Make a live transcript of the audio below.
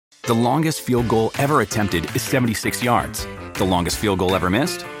The longest field goal ever attempted is 76 yards. The longest field goal ever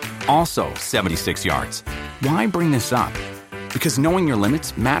missed? Also 76 yards. Why bring this up? Because knowing your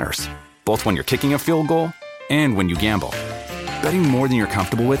limits matters, both when you're kicking a field goal and when you gamble. Betting more than you're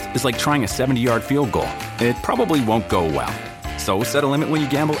comfortable with is like trying a 70-yard field goal. It probably won't go well. So set a limit when you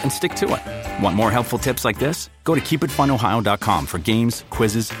gamble and stick to it. Want more helpful tips like this? Go to keepitfunohio.com for games,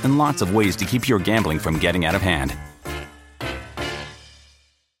 quizzes, and lots of ways to keep your gambling from getting out of hand.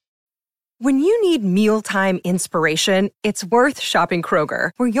 When you need mealtime inspiration, it's worth shopping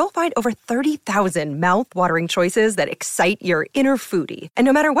Kroger, where you'll find over 30,000 mouth-watering choices that excite your inner foodie. And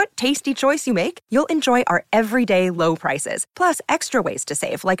no matter what tasty choice you make, you'll enjoy our everyday low prices, plus extra ways to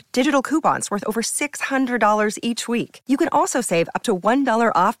save, like digital coupons worth over $600 each week. You can also save up to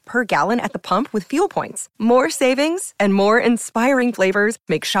 $1 off per gallon at the pump with fuel points. More savings and more inspiring flavors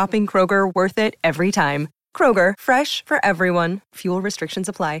make shopping Kroger worth it every time. Kroger, fresh for everyone. Fuel restrictions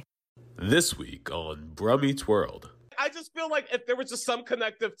apply. This week on Bruh Meets World. I just feel like if there was just some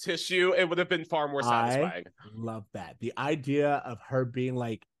connective tissue, it would have been far more satisfying. I love that. The idea of her being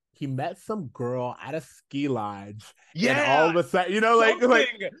like, he met some girl at a ski lodge. Yeah. And all of a sudden, you know, like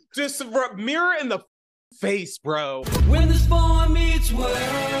just mirror in the face, bro. When this boy meets world.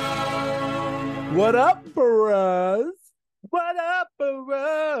 What up, bros? What up,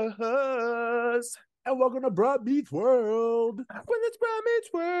 bros? And welcome to Bruh Meets World. When it's Bruh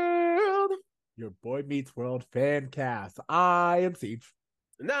Meets World. Your Boy Meets World fan cast. I am Siege.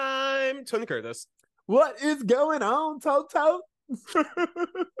 And I'm Tony Curtis. What is going on, Toto?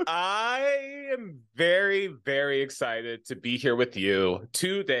 I am very, very excited to be here with you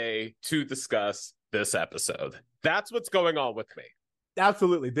today to discuss this episode. That's what's going on with me.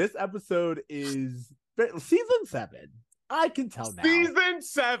 Absolutely. This episode is season 7. I can tell now. Season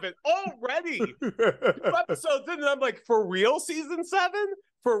 7 already. 2 episodes in, and I'm like, for real, season 7?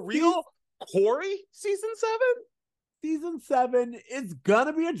 For real, Corey, season 7? Season 7 is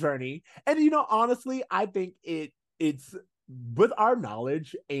gonna be a journey, and you know, honestly, I think it's with our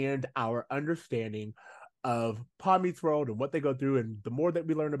knowledge and our understanding of Pod Meets World and what they go through, and the more that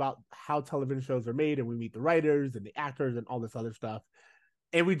we learn about how television shows are made, and we meet the writers and the actors and all this other stuff.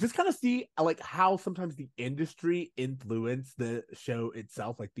 And we just kind of see like how sometimes the industry influenced the show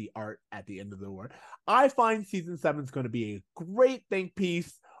itself, like the art at the end of the war. I find season 7 is going to be a great think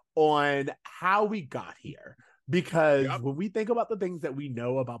piece on how we got here. Because when we think about the things that we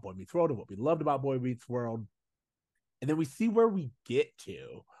know about Boy Meets World and what we loved about Boy Meets World, and then we see where we get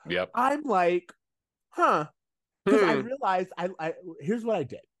to, I'm like, huh. Because I realized, I here's what I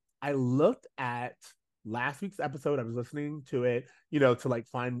did. I looked at last week's episode. I was listening to it, you know, to like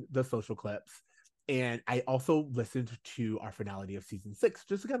find the social clips. And I also listened to our finale of season 6,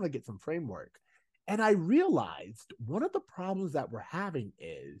 just to kind of like get some framework. And I realized one of the problems that we're having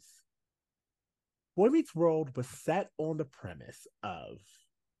is Boy Meets World was set on the premise of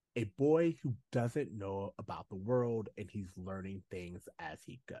a boy who doesn't know about the world and he's learning things as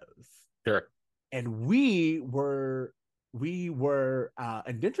he goes. Sure. And we were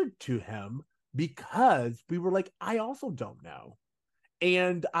indentured to him because we were like, I also don't know.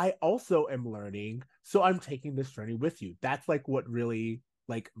 And I also am learning. So I'm taking this journey with you. That's like what really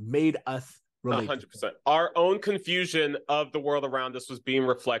like made us relate. 100%. Our own confusion of the world around us was being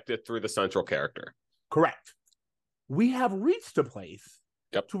reflected through the central character. Correct. We have reached a place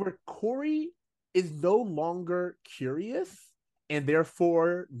to where Corey is no longer curious and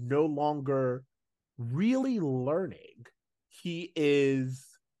therefore no longer really learning. He is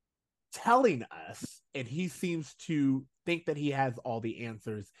telling us, and he seems to think that he has all the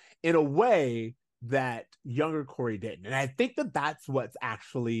answers in a way that younger Corey didn't. And I think that that's what's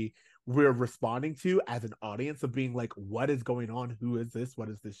actually we're responding to as an audience, of being like, what is going on? Who is this? What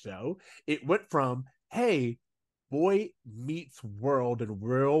is this show? It went from, hey, Boy Meets World in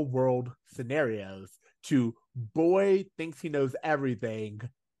real world scenarios to boy thinks he knows everything,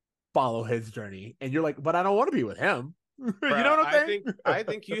 follow his journey. And you're like, but I don't want to be with him. You know what I'm saying? I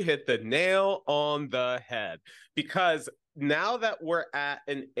think you hit the nail on the head, because now that we're at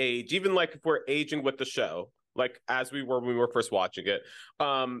an age, even like if we're aging with the show, like as we were when we were first watching it,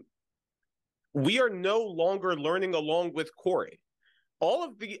 we are no longer learning along with Corey. All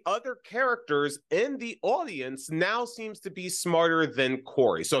of the other characters in the audience now seems to be smarter than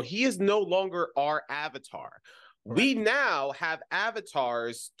Corey. So he is no longer our avatar. Correct. We now have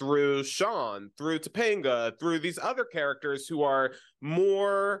avatars through Sean, through Topanga, through these other characters who are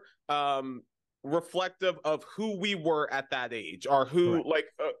more reflective of who we were at that age, or who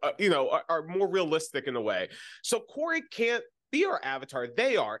are more realistic in a way. So Corey can't be our avatar.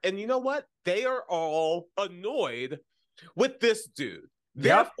 They are. And you know what? They are all annoyed with this dude.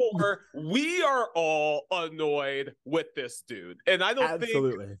 Therefore, we are all annoyed with this dude. And I don't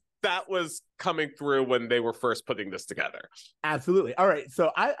think that was coming through when they were first putting this together. Absolutely. All right.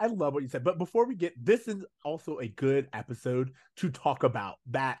 So I love what you said. But before we get, this is also a good episode to talk about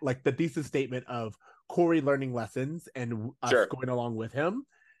that, like the thesis statement of Corey learning lessons and us going along with him.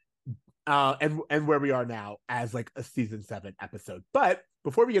 And where we are now as like a season 7 episode. But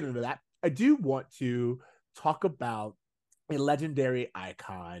before we get into that, I do want to talk about a legendary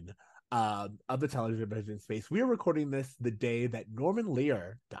icon of the television space. We are recording this the day that Norman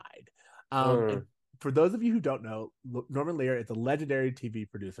Lear died. And for those of you who don't know, Norman Lear is a legendary TV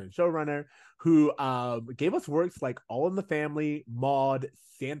producer and showrunner who gave us works like All in the Family, Maude,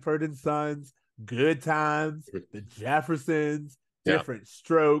 Sanford and Sons, Good Times, The Jeffersons, Different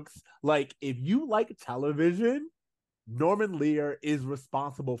Strokes. Like, if you like television, Norman Lear is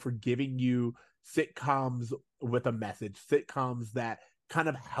responsible for giving you sitcoms with a message, sitcoms that kind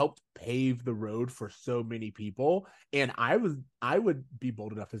of helped pave the road for so many people. And I would be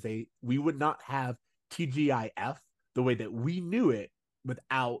bold enough to say we would not have TGIF the way that we knew it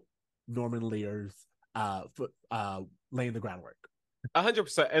without Norman Lear's laying the groundwork.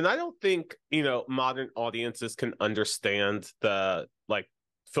 100%. And I don't think, modern audiences can understand the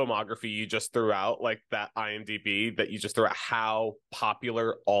filmography you just threw out, like that IMDb that you just threw out, how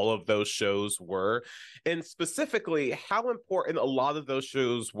popular all of those shows were, and specifically how important a lot of those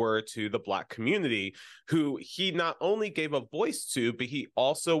shows were to the Black community, who he not only gave a voice to, but he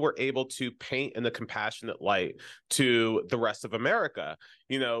also were able to paint in a compassionate light to the rest of America.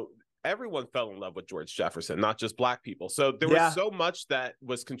 Everyone fell in love with George Jefferson, not just Black people. So there was so much that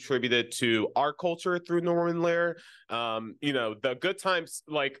was contributed to our culture through Norman Lear. The Good Times,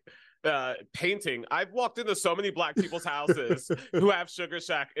 painting. I've walked into so many Black people's houses who have Sugar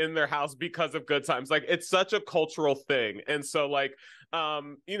Shack in their house because of Good Times. Like, it's such a cultural thing. And so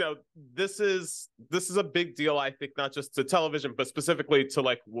this is a big deal, I think, not just to television, but specifically to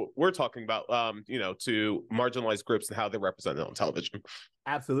what we're talking about, to marginalized groups and how they're represented on television.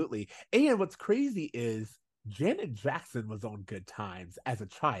 Absolutely. And what's crazy is Janet Jackson was on Good Times as a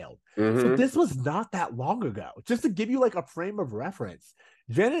child. So this was not that long ago. Just to give you a frame of reference,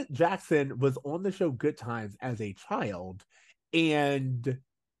 Janet Jackson was on the show Good Times as a child, and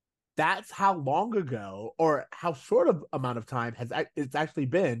that's how long ago, or how short of amount of time it's actually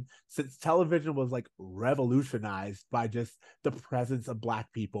been since television was revolutionized by just the presence of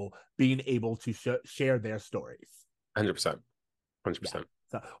Black people being able to share their stories. 100%. Yeah.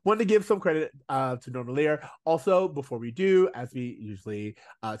 So wanted to give some credit to Norman Lear. Also, before we do, as we usually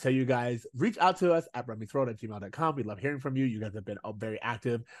tell you guys, reach out to us at brummiesroad@gmail.com. We love hearing from you. You guys have been very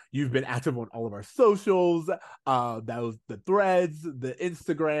active. You've been active on all of our socials. Those the threads, the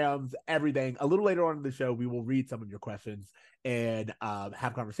Instagrams, everything. A little later on in the show, we will read some of your questions and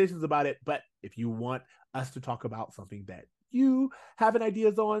have conversations about it. But if you want us to talk about something that you have an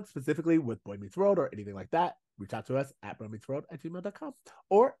ideas on, specifically with Boy Meets World or anything like that, reach out to us at brummiesroad@gmail.com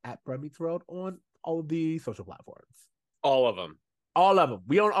or at brummiesroad on all of the social platforms. All of them.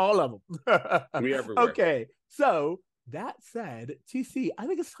 We own all of them. We everywhere. Okay, so that said, TC, I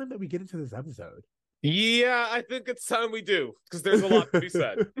think it's time that we get into this episode. Yeah, I think it's time we do, because there's a lot to be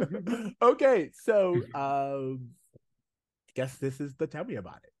said. Okay, so I guess this is the Tell Me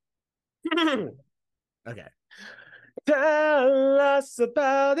About It. Okay. Tell us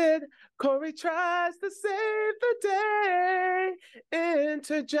about it. Corey tries to save the day,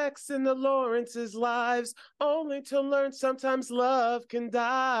 interjects into Lawrence's lives, only to learn sometimes love can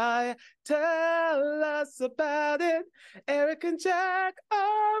die. Tell us about it. Eric and Jack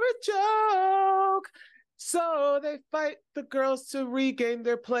are a joke, so they fight the girls to regain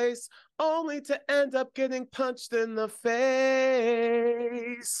their place, only to end up getting punched in the face.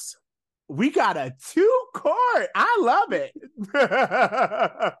 We got a 2-chord. I love it.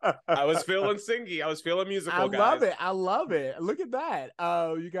 I was feeling singy. I was feeling musical, guys. I love it. Look at that.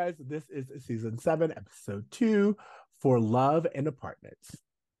 You guys, this is season 7, episode 2, For Love and Apartments.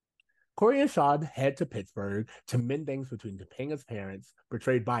 Corey and Sean head to Pittsburgh to mend things between Topanga's parents,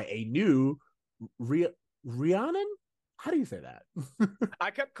 portrayed by a new Rhiannon? How do you say that?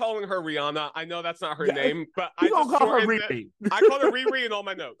 I kept calling her Rihanna. I know that's not her name, but I just call her Riri. I call her Riri in all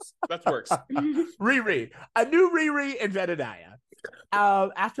my notes. That works. Riri. A new Riri and Jedediah.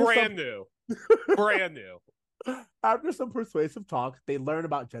 Brand new. After some persuasive talk, they learn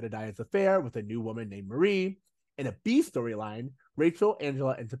about Jedediah's affair with a new woman named Marie. In a B storyline, Rachel,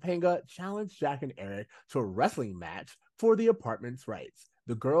 Angela, and Topanga challenge Jack and Eric to a wrestling match for the apartment's rights.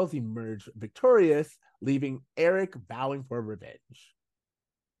 The girls emerge victorious, leaving Eric vowing for revenge.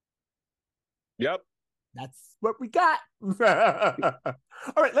 Yep. That's what we got. All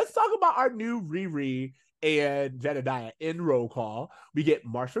right, let's talk about our new Riri and Jedediah in roll call. We get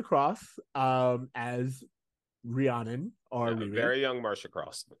Marsha Cross as Rhiannon or Riri. Very young Marsha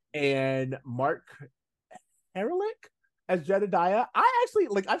Cross. And Mark Herlick as Jedediah. I actually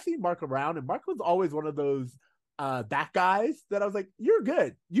I've seen Mark around, and Mark was always one of those that guys that I was like, you're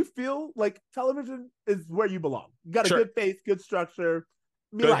good. You feel like television is where you belong. You got a good face, good structure,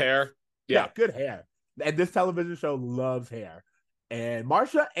 good hair. Yeah, good hair. And this television show loves hair. And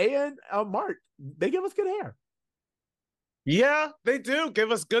Marsha and Mark, they give us good hair. Yeah, they do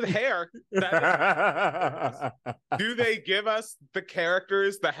give us good hair. Do they give us the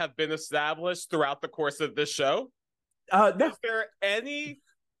characters that have been established throughout the course of this show? No.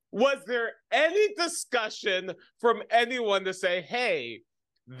 Was there any discussion from anyone to say, hey,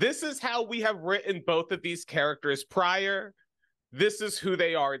 this is how we have written both of these characters prior? This is who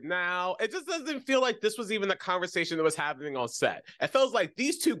they are now. It just doesn't feel like this was even a conversation that was happening on set. It feels like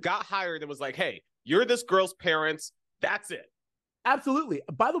these two got hired and was like, hey, you're this girl's parents. That's it. Absolutely.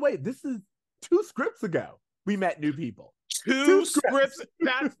 By the way, this is 2 scripts ago we met new people. Two scripts.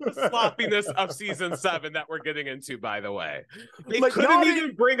 That's the sloppiness of season 7 that we're getting into, by the way. They couldn't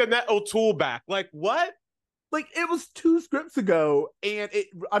even bring Annette O'Toole back. Like, what? It was 2 scripts ago, and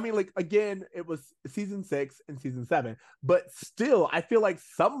again, it was season 6 and season 7, but still, I feel like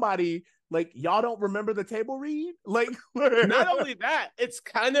somebody, y'all don't remember the table read? Not only that, it's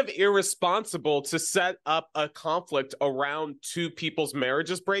kind of irresponsible to set up a conflict around 2 people's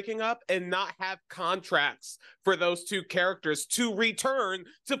marriages breaking up and not have contracts for those 2 characters to return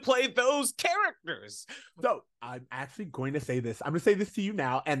to play those characters. So I'm actually going to say this. I'm going to say this to you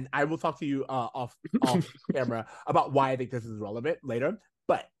now, and I will talk to you off camera about why I think this is relevant later.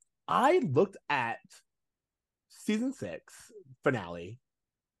 But I looked at season 6 finale,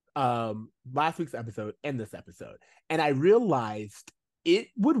 last week's episode and this episode, and I realized it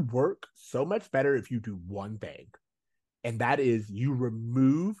would work so much better if you do one thing, and that is you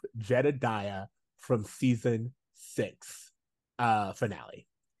remove Jedediah from season 6 finale.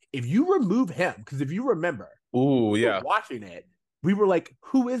 If you remove him, because if you remember, watching it, we were like,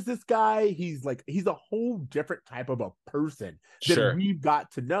 who is this guy? He's a whole different type of a person that we've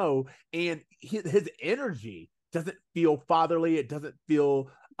got to know, and his energy doesn't feel fatherly. It doesn't feel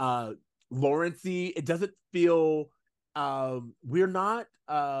Lawrence-y. It doesn't feel we're not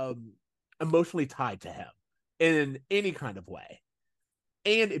emotionally tied to him in any kind of way.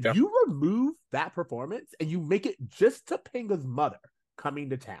 And if you remove that performance and you make it just Topanga's mother coming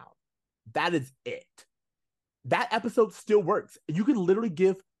to town, that is it. That episode still works. You can literally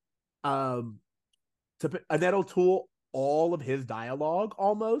give Annette O'Toole all of his dialogue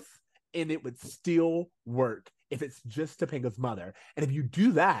almost, and it would still work if it's just Topanga's mother. And if you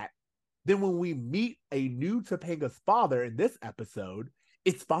do that, then when we meet a new Topanga's father in this episode,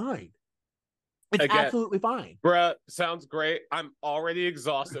 it's fine. It's absolutely fine. Bruh, sounds great. I'm already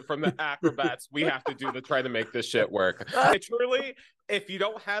exhausted from the acrobats we have to do to try to make this shit work. Truly, if you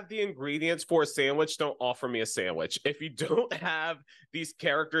don't have the ingredients for a sandwich, don't offer me a sandwich. If you don't have these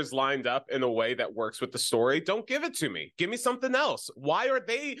characters lined up in a way that works with the story, don't give it to me. Give me something else. Why are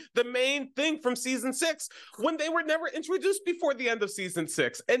they the main thing from season 6 when they were never introduced before the end of season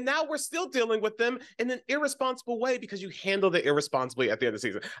 6? And now we're still dealing with them in an irresponsible way because you handled it irresponsibly at the end of the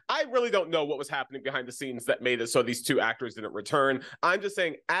season. I really don't know what was happening behind the scenes that made it so these 2 actors didn't return. I'm just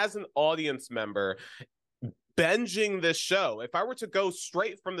saying, as an audience member, binging this show, if I were to go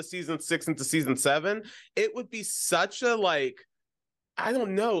straight from the season 6 into season 7, it would be such a I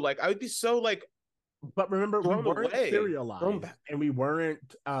don't know, I would be so but remember, we weren't serialized and we weren't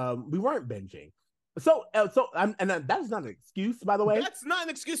binging. So that's not an excuse, by the way. That's not an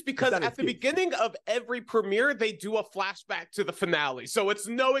excuse because at the beginning of every premiere, they do a flashback to the finale. So it's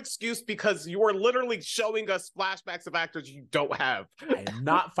no excuse because you are literally showing us flashbacks of actors you don't have. I'm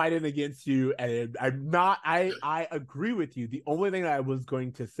not fighting against you, and I'm not. I agree with you. The only thing I was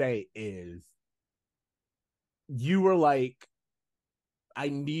going to say is you were like, I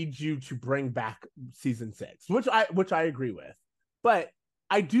need you to bring back season 6, which I agree with, but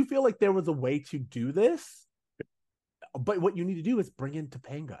I do feel like there was a way to do this, but what you need to do is bring in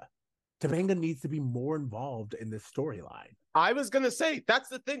Topanga. Topanga needs to be more involved in this storyline. I was going to say, that's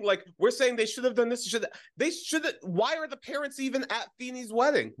the thing. We're saying they should have done this. Why are the parents even at Feeney's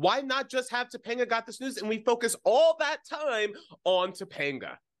wedding? Why not just have Topanga got this news and we focus all that time on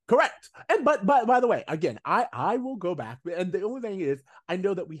Topanga? Correct. And but by the way, again, I will go back. And the only thing is, I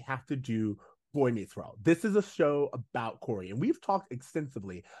know that we have to do Boy Meets World. This is a show about Corey, and we've talked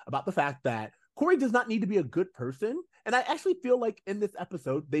extensively about the fact that Corey does not need to be a good person. And I actually feel like in this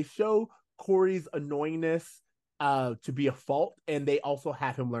episode, they show Corey's annoyingness to be a fault, and they also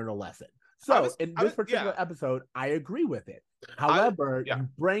have him learn a lesson. So in this particular episode, I agree with it. However, you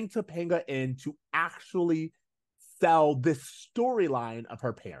bring Topanga in to actually sell this storyline of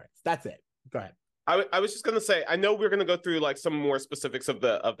her parents. That's it. Go ahead. I was just gonna say, I know we're gonna go through like some more specifics of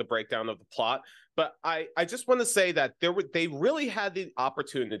the breakdown of the plot, but I just want to say that they really had the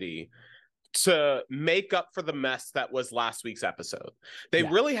opportunity to make up for the mess that was last week's episode. They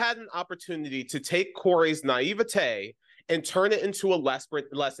really had an opportunity to take Corey's naivete and turn it into a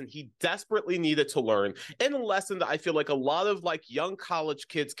lesson he desperately needed to learn, and a lesson that I feel like a lot of like young college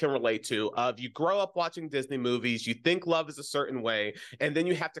kids can relate to. Of you grow up watching Disney movies, you think love is a certain way, and then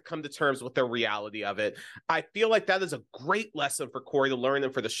you have to come to terms with the reality of it. I feel like that is a great lesson for Corey to learn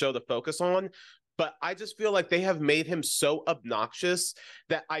and for the show to focus on. But I just feel like they have made him so obnoxious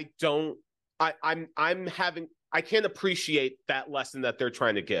that I can't appreciate that lesson that they're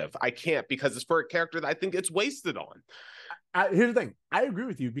trying to give. I can't, because it's for a character that I think it's wasted on. Here's the thing. I agree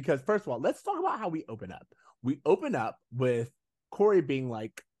with you, because first of all, let's talk about how we open up. We open up with Corey being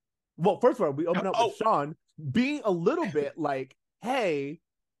like, well, first of all, we open up with Sean being a little bit like, hey,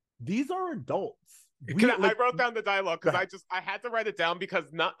 these are adults. I wrote down the dialogue because I had to write it down because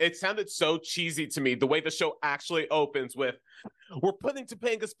it sounded so cheesy to me, the way the show actually opens with, we're putting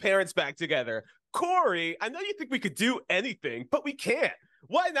Topanga's parents back together. Corey, I know you think we could do anything, but we can't.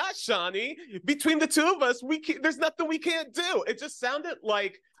 Why not, Shawnee? Between the two of us, there's nothing we can't do. It just sounded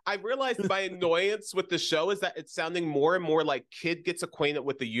like, I realized my annoyance with the show is that it's sounding more and more like Kid Gets Acquainted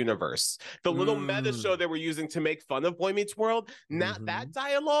with the Universe. The little meta show they were using to make fun of Boy Meets World. Now that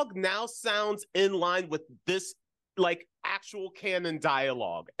dialogue now sounds in line with this like actual canon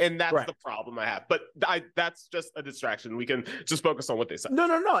dialogue, and that's the problem I have. But that's just a distraction. We can just focus on what they said.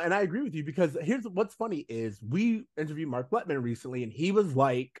 No, and I agree with you, because here's what's funny is we interviewed Mark Letman recently, and he was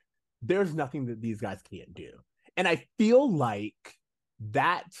like, there's nothing that these guys can't do. And I feel like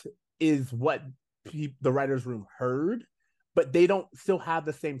that is what the writers' room heard, but they don't still have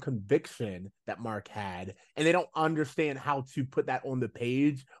the same conviction that Mark had, and they don't understand how to put that on the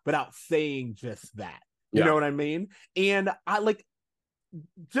page without saying just that. You know what I mean? And I like,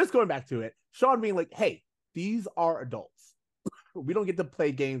 just going back to it, Sean being like, hey, these are adults. We don't get to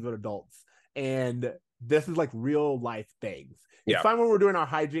play games with adults. And this is like real life things. It's fine when we're doing our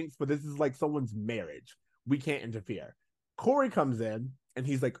hijinks, but this is like someone's marriage. We can't interfere. Corey comes in and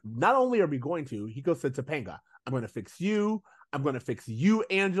he's like, not only are we going to, he goes to Topanga, I'm going to fix you. I'm going to fix you,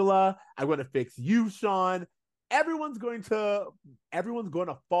 Angela. I'm going to fix you, Sean. Everyone's going to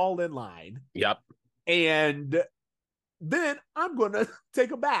fall in line. Yep. And then I'm going to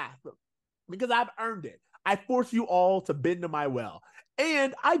take a bath because I've earned it. I force you all to bend to my will.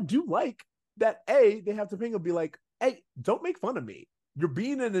 And I do like that, they have Topanga be like, hey, don't make fun of me. You're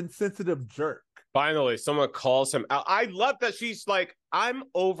being an insensitive jerk. Finally, someone calls him out. I love that she's like, I'm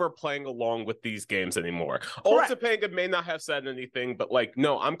over playing along with these games anymore. Old Topanga may not have said anything, but like,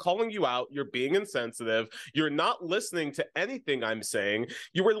 no, I'm calling you out. You're being insensitive. You're not listening to anything I'm saying.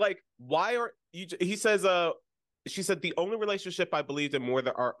 You were like, why are you? He says, she said, the only relationship I believed in more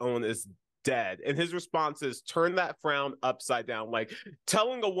than our own is dead. And his response is, turn that frown upside down. Like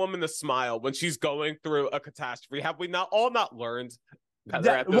telling a woman to smile when she's going through a catastrophe. Have we not learned? At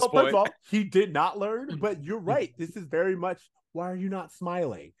this point? First of all, he did not learn, but you're right. This is very much, why are you not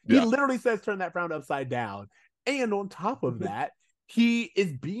smiling? He literally says, turn that frown upside down. And on top of that, he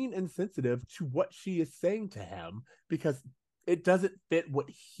is being insensitive to what she is saying to him because it doesn't fit what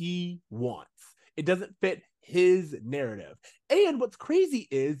he wants. It doesn't fit his narrative. And what's crazy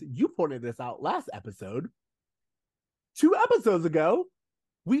is, you pointed this out last episode. 2 episodes ago,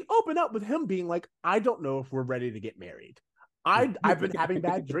 we open up with him being like, I don't know if we're ready to get married. I've been having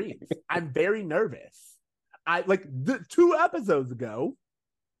bad dreams. I'm very nervous. The 2 episodes ago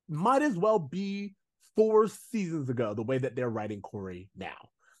might as well be 4 seasons ago, the way that they're writing Corey now.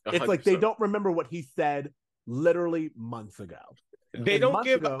 100%. It's like they don't remember what he said literally months ago. They don't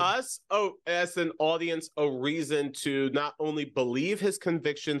give us, as an audience, a reason to not only believe his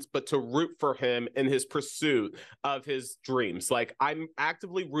convictions, but to root for him in his pursuit of his dreams. Like, I'm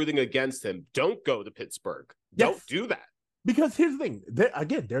actively rooting against him. Don't go to Pittsburgh. Don't do that. Because here's the thing,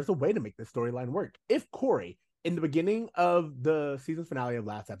 there's a way to make this storyline work. If Corey, in the beginning of the season finale of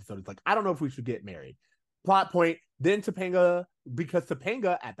last episode, is like, I don't know if we should get married. Plot point, then Topanga, because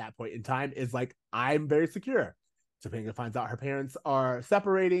Topanga at that point in time is like, I'm very secure. Topanga finds out her parents are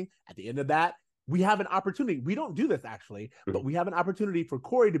separating. At the end of that, we have an opportunity. We don't do this actually, but we have an opportunity for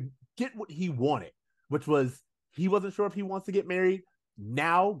Corey to get what he wanted, which was, he wasn't sure if he wants to get married.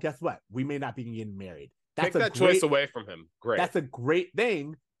 Now, guess what? We may not be getting married. Take that choice away from him. Great. That's a great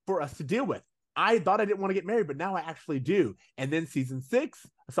thing. for us to deal with. I thought I didn't want to get married, but now I actually do. And then season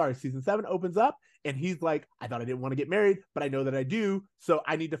 7 opens up, and he's like, I thought I didn't want to get married, but I know that I do. So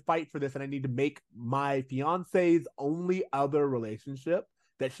I need to fight for this, and I need to make my fiance's only other relationship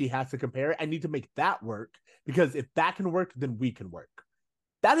that she has to compare. I need to make that work, because if that can work, then we can work.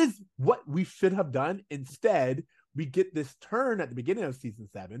 That is what we should have done. Instead, we get this turn at the beginning of season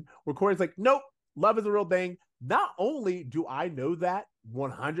 7 where Corey's like, nope, love is a real thing. Not only do I know that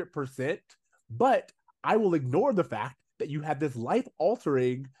 100%, but I will ignore the fact that you had this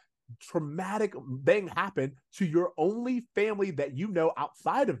life-altering, traumatic thing happen to your only family that you know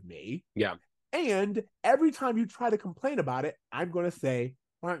outside of me. Yeah. And every time you try to complain about it, I'm going to say,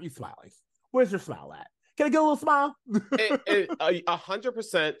 why aren't you smiling? Where's your smile at? Can I get a little smile?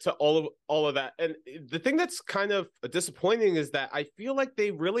 100% to all of that. And the thing that's kind of disappointing is that I feel like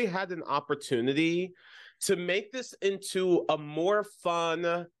they really had an opportunity to make this into a more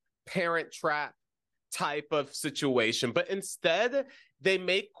fun Parent Trap type of situation, but instead they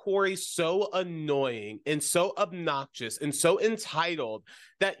make Corey so annoying and so obnoxious and so entitled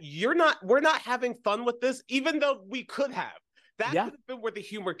that we're not having fun with this, even though we could have. That could have been where the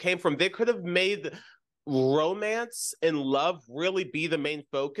humor came from. They could have made romance and love really be the main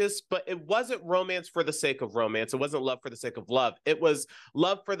focus, but it wasn't romance for the sake of romance. It wasn't love for the sake of love. It was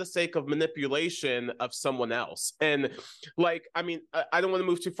love for the sake of manipulation of someone else. And like, I mean, I don't want to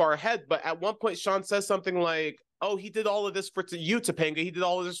move too far ahead, but at one point Sean says something like, oh, he did all of this for you, Topanga. He did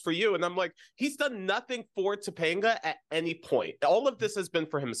all of this for you. And I'm like, he's done nothing for Topanga at any point. All of this has been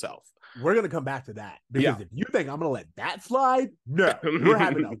for himself. We're going to come back to that, because if you think I'm going to let that slide, no, we're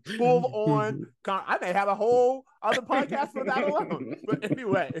having a full on, I may have a whole other podcast for that alone. But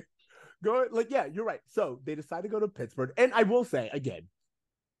anyway, you're right. So they decide to go to Pittsburgh. And I will say again,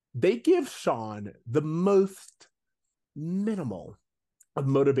 they give Sean the most minimal of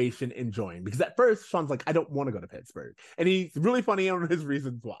motivation in joining, because at first Sean's like, I don't want to go to Pittsburgh, and he's really funny on his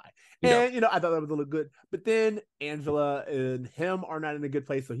reasons why. And I thought that was a little good, but then Angela and him are not in a good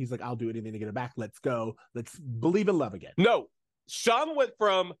place, so he's like, I'll do anything to get her back. Let's go. Let's believe in love again. No, Sean went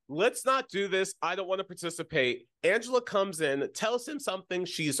from let's not do this, I don't want to participate. Angela comes in, tells him something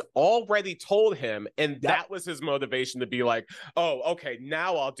she's already told him, and that was his motivation to be like, oh, okay,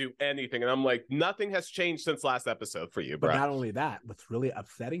 now I'll do anything. And I'm like, nothing has changed since last episode for you, bro. But not only that, what's really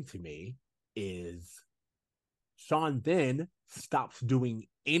upsetting to me is Sean then stops doing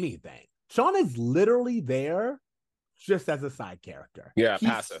anything. Sean is literally there just as a side character. Yeah, he's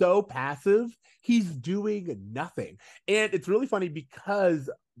passive. So passive. He's doing nothing. And it's really funny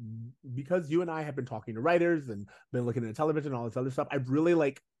because you and I have been talking to writers and been looking at television and all this other stuff. I've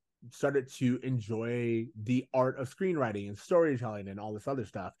really started to enjoy the art of screenwriting and storytelling and all this other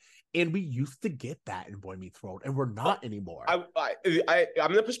stuff. And we used to get that in Boy Meets World, and we're not anymore. I'm going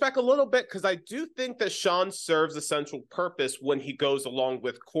to push back a little bit, because I do think that Sean serves a central purpose when he goes along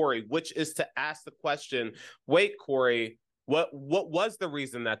with Corey, which is to ask the question, wait, Corey, what was the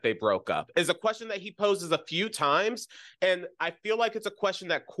reason that they broke up? Is a question that he poses a few times, and I feel like it's a question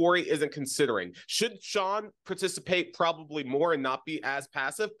that Corey isn't considering. Should Sean participate? Probably more, and not be as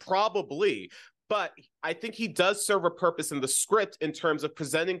passive? Probably. But I think he does serve a purpose in the script in terms of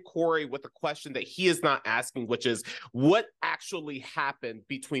presenting Corey with a question that he is not asking, which is what actually happened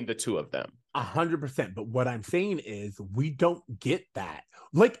between the two of them. 100%. But what I'm saying is we don't get that.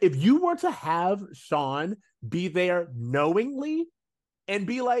 Like, if you were to have Sean be there knowingly and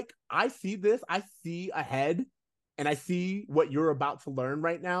be like, I see this, I see ahead, and I see what you're about to learn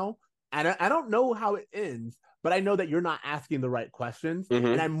right now, and I don't know how it ends, but I know that you're not asking the right questions,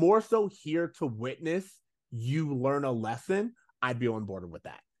 and I'm more so here to witness you learn a lesson, I'd be on board with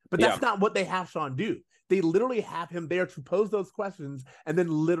that. But that's not what they have Sean do. They literally have him there to pose those questions and then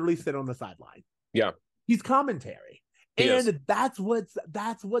literally sit on the sideline. Yeah. He's commentary. And that's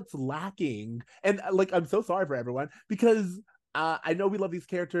what's lacking. And I'm so sorry for everyone, because I know we love these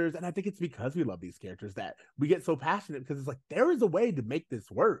characters, and I think it's because we love these characters that we get so passionate, because it's like, there is a way to make this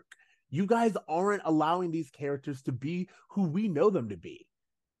work. You guys aren't allowing these characters to be who we know them to be.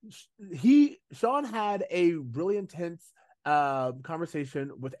 Sean had a really intense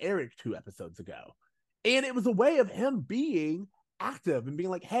conversation with Eric 2 episodes ago. And it was a way of him being active and being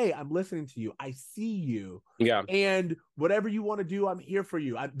like, hey, I'm listening to you. I see you. Yeah. And whatever you want to do, I'm here for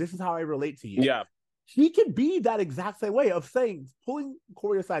you. This is how I relate to you. Yeah. He can be that exact same way of pulling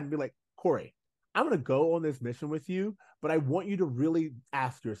Corey aside and be like, Corey, I'm going to go on this mission with you, but I want you to really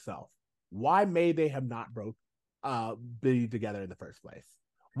ask yourself, why may they have not be together in the first place?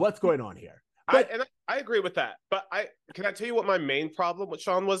 What's going on here? I agree with that. But can I tell you what my main problem with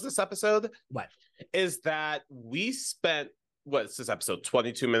Sean was this episode? What? Is that we spent what's this episode?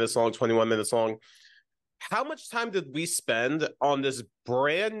 22 minutes long, 21 minutes long. How much time did we spend on this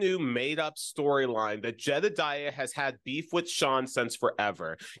brand new made up storyline that Jedediah has had beef with Sean since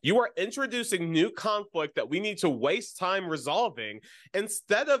forever? You are introducing new conflict that we need to waste time resolving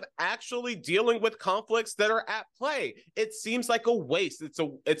instead of actually dealing with conflicts that are at play. It seems like a waste.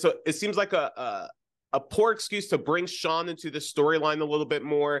 It seems like a poor excuse to bring Sean into the storyline a little bit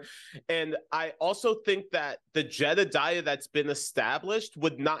more. And I also think that the Jedediah that's been established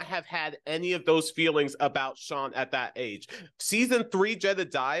would not have had any of those feelings about Sean at that age. Season 3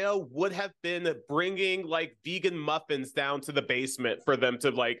 Jedediah would have been bringing like vegan muffins down to the basement for them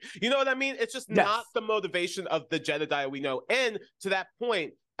to like, you know what I mean? It's just not the motivation of the Jedediah we know. And to that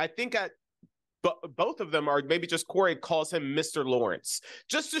point, I think but both of them are, maybe just Corey calls him Mr. Lawrence,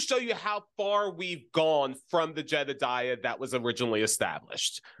 just to show you how far we've gone from the Jedediah that was originally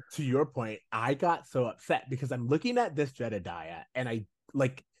established. To your point, I got so upset because I'm looking at this Jedediah and I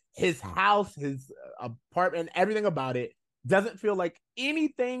like his house, his apartment, everything about it doesn't feel like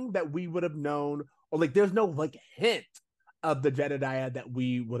anything that we would have known, or like there's no like hint of the Jedediah that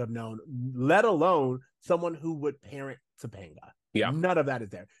we would have known, let alone someone who would parent Topanga. Yeah. None of that is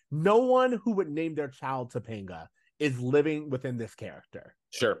there. No one who would name their child Topanga is living within this character.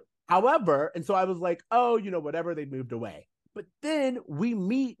 Sure. However, and so I was like, oh, you know, whatever, they moved away. But then we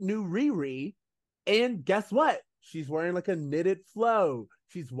meet new Riri, and guess what? She's wearing like a knitted flow.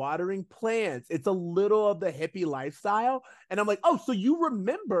 She's watering plants. It's a little of the hippie lifestyle. And I'm like, oh, so you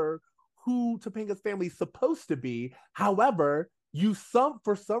remember who Topanga's family is supposed to be. However,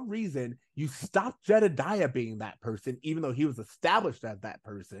 for some reason, you stopped Jedediah being that person, even though he was established as that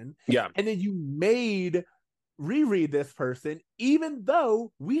person. Yeah. And then you made Riri this person, even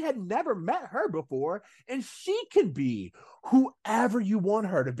though we had never met her before, and she can be whoever you want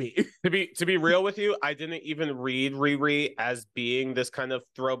her to be. To be real with you, I didn't even read Riri as being this kind of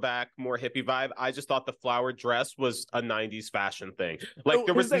throwback, more hippie vibe. I just thought the flower dress was a 90s fashion thing. Like,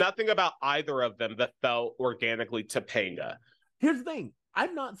 there was nothing about either of them that felt organically Topanga. Here's the thing.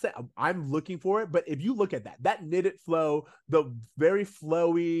 I'm not saying I'm looking for it, but if you look at that knitted flow, the very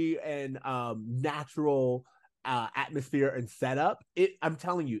flowy and natural atmosphere and setup, I'm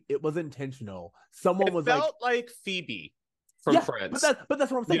telling you, it was intentional. It felt like Phoebe from Friends. But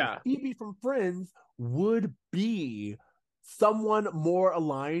that's what I'm saying. Yeah. Phoebe from Friends would be someone more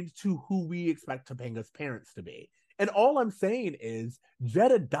aligned to who we expect Topanga's parents to be. And all I'm saying is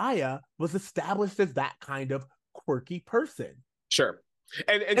Jedediah was established as that kind of quirky person. Sure.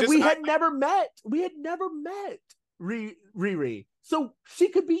 And we had never met Riri. So she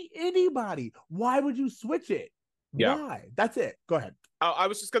could be anybody. Why would you switch it? Yeah. Why? That's it. Go ahead. I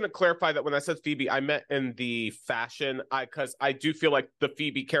was just going to clarify that when I said Phoebe, I meant in the fashion, because I do feel like the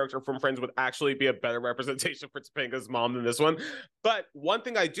Phoebe character from Friends would actually be a better representation for Topanga's mom than this one. But one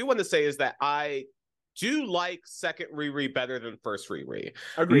thing I do want to say is that I do like second Riri better than first Riri.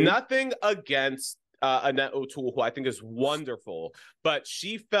 Agreed. Nothing against Annette O'Toole, who I think is wonderful, but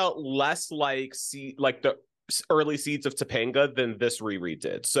she felt less like the early seeds of Topanga than this Riri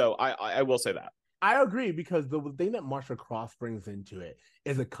did. So I will say that. I agree, because the thing that Marsha Cross brings into it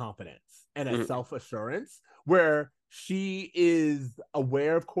is a confidence and a self-assurance where she is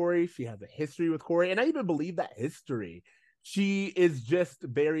aware of Corey. She has a history with Corey, and I even believe that history. She is just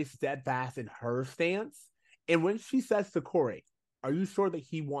very steadfast in her stance. And when she says to Corey, "Are you sure that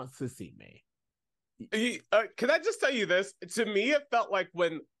he wants to see me?" Can I just tell you this? To me, it felt like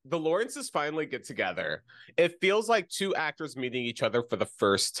when the Lawrences finally get together, it feels like two actors meeting each other for the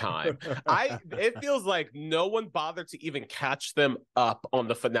first time. It feels like no one bothered to even catch them up on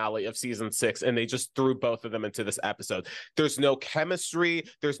the finale of season 6, and they just threw both of them into this episode. There's no chemistry.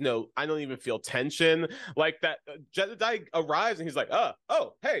 I don't even feel tension. Like that, Jedediah arrives and he's like,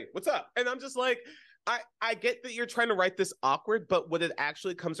 oh, hey, what's up? And I'm just like, I get that you're trying to write this awkward, but what it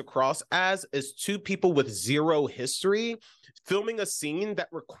actually comes across as is two people with zero history filming a scene that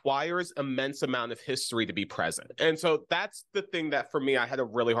requires immense amount of history to be present. And so that's the thing that for me, I had a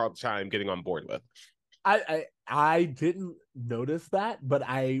really hard time getting on board with. I didn't notice that, but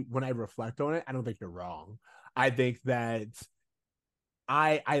when I reflect on it, I don't think you're wrong. I think that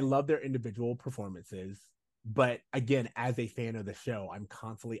I love their individual performances, but again, as a fan of the show, I'm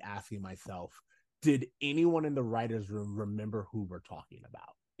constantly asking myself, did anyone in the writer's room remember who we're talking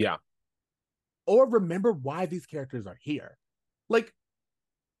about? Yeah. Or remember why these characters are here? Like,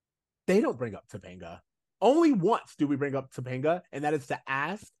 they don't bring up Topanga. Only once do we bring up Topanga, and that is to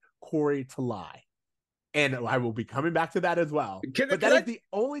ask Corey to lie. And I will be coming back to that as well. But that is the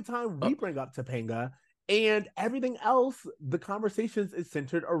only time we bring up Topanga, and everything else, the conversations is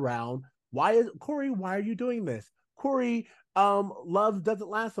centered around, why are you doing this? Corey, love doesn't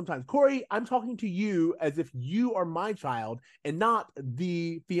last sometimes. Corey, I'm talking to you as if you are my child and not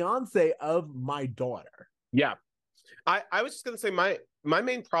the fiance of my daughter. Yeah. I was just gonna say my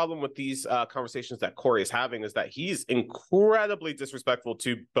main problem with these conversations that Corey is having is that he's incredibly disrespectful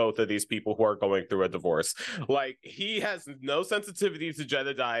to both of these people who are going through a divorce. Like, he has no sensitivity to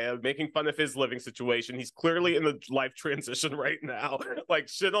Jedediah, making fun of his living situation. He's clearly in the life transition right now. Like,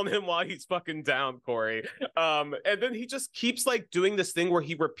 shit on him while he's fucking down, Corey. And then he just keeps like doing this thing where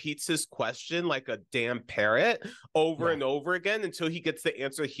he repeats his question like a damn parrot over and over again until he gets the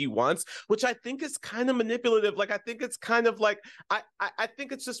answer he wants, which I think is kind of manipulative. Like, I think it's kind of like I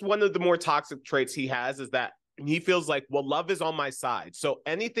think it's just one of the more toxic traits he has, is that he feels like, well, love is on my side, so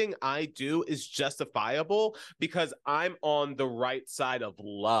anything I do is justifiable because I'm on the right side of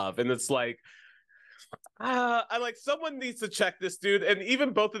love. And it's like, I like, someone needs to check this dude. And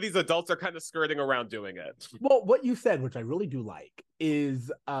even both of these adults are kind of skirting around doing it. Well, what you said, which I really do like,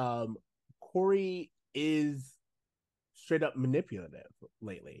 is Corey is straight up manipulative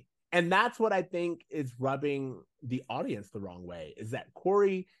lately. And that's what I think is rubbing the audience the wrong way, is that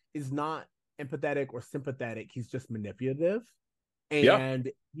Corey is not empathetic or sympathetic. He's just manipulative. And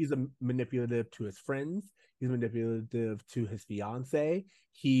he's manipulative to his friends. He's manipulative to his fiance.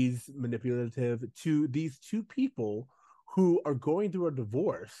 He's manipulative to these two people who are going through a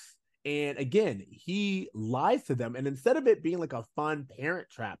divorce. And again, he lies to them. And instead of it being like a fun parent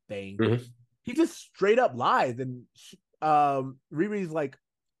trap thing, he just straight up lies. And Riri's like,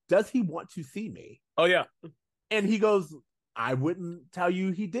 does he want to see me? Oh, yeah. And he goes, I wouldn't tell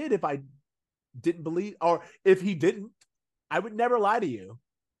you he did if I didn't believe, or if he didn't, I would never lie to you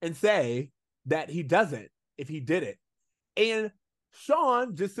and say that he doesn't if he did it. And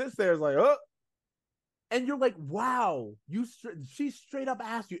Sean just sits there, is like, oh. And you're like, wow, she straight up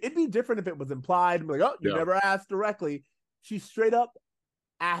asked you. It'd be different if it was implied. I'm like, oh, you never asked directly. She straight up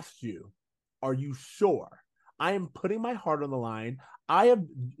asked you, are you sure? I am putting my heart on the line.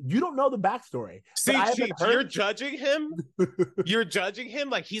 You don't know the backstory. See, you're judging him. You're judging him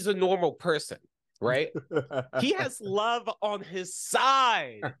like he's a normal person, right? He has love on his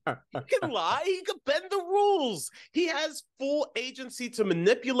side. He can lie. He can bend the rules. He has full agency to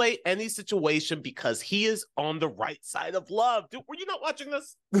manipulate any situation because he is on the right side of love. Dude, were you not watching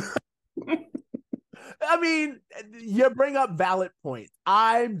this? I mean, you bring up valid points.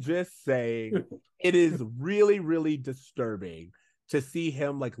 I'm just saying it is really, really disturbing to see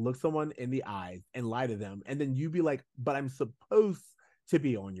him like look someone in the eyes and lie to them. And then you be like, but I'm supposed to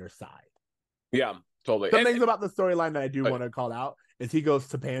be on your side. Yeah, totally. The things about the storyline that I do want to call out is he goes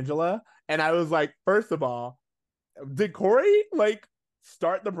to Pangela. And I was like, first of all, did Corey like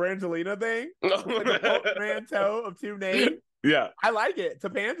start the Brangelina thing? Like a portmanteau of two names? Yeah. I like it.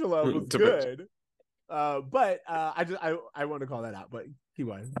 Topangelo was good. But I want to call that out, but he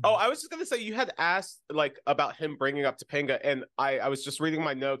was. Oh, I was just gonna say, you had asked like about him bringing up Topanga, and I was just reading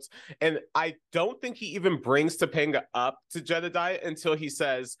my notes, and I don't think he even brings Topanga up to Jedediah until he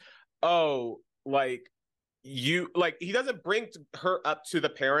says, oh, like, you, like, he doesn't bring her up to the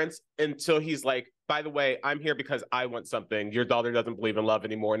parents until he's like, by the way, I'm here because I want something. Your daughter doesn't believe in love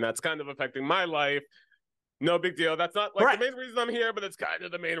anymore, and that's kind of affecting my life. No big deal. That's not like the main reason I'm here, but it's kind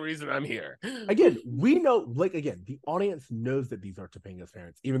of the main reason I'm here. Again, we know, like, again, the audience knows that these are Topanga's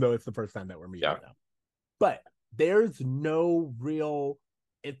parents, even though it's the first time that we're meeting them. But there's no real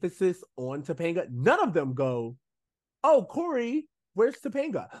emphasis on Topanga. None of them go, oh, Corey, where's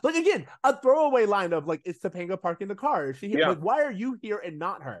Topanga? Like, again, a throwaway line of, like, is Topanga parking the car? Is she here? Like, why are you here and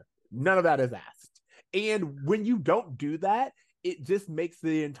not her? None of that is asked. And when you don't do that, it just makes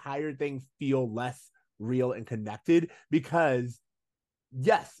the entire thing feel less real and connected, because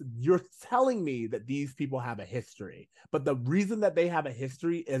yes, you're telling me that these people have a history, but the reason that they have a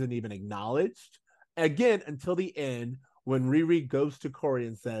history isn't even acknowledged again until the end, when Riri goes to Corey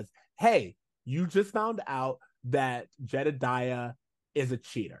and says, hey, you just found out that Jedediah is a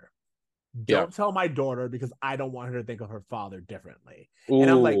cheater. Don't tell my daughter because I don't want her to think of her father differently. Ooh. And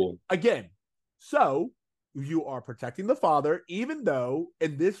I'm like, again, so you are protecting the father, even though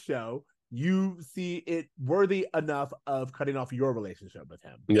in this show you see it worthy enough of cutting off your relationship with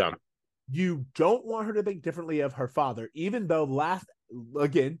him. Yeah. You don't want her to think differently of her father, even though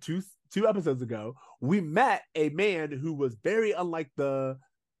two episodes ago, we met a man who was very unlike the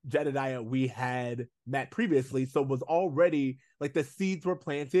Jedediah we had met previously. So was already like the seeds were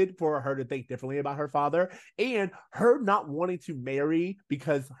planted for her to think differently about her father, and her not wanting to marry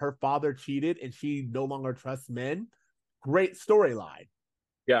because her father cheated and she no longer trusts men. Great storyline.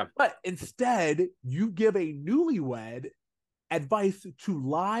 Yeah. But instead, you give a newlywed advice to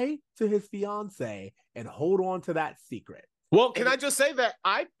lie to his fiance and hold on to that secret. Well, can I just say that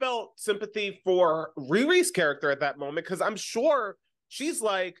I felt sympathy for Riri's character at that moment, because I'm sure she's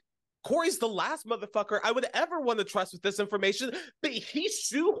like, Corey's the last motherfucker I would ever want to trust with this information, but he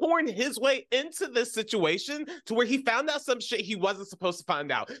shoehorned his way into this situation to where he found out some shit he wasn't supposed to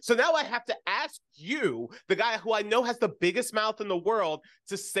find out. So now I have to ask you, the guy who I know has the biggest mouth in the world,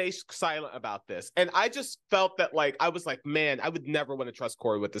 to stay silent about this. And I just felt that, like, I was like, man, I would never want to trust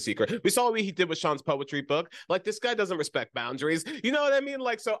Corey with the secret. We saw what he did with Sean's poetry book. Like, this guy doesn't respect boundaries. You know what I mean?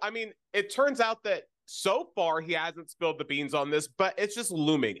 Like, so, I mean, it turns out that so far he hasn't spilled the beans on this, but it's just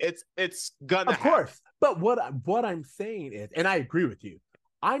looming. It's gonna happen. Of course. But what I'm saying is, and I agree with you,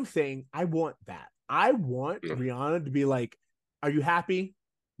 I'm saying I want that. I want Rihanna to be like, are you happy?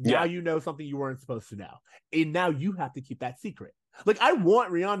 Now you know something you weren't supposed to know. And now you have to keep that secret. Like, I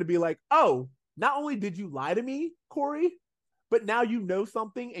want Rihanna to be like, oh, not only did you lie to me, Corey, but now you know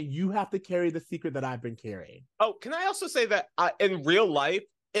something and you have to carry the secret that I've been carrying. Oh, can I also say that in real life,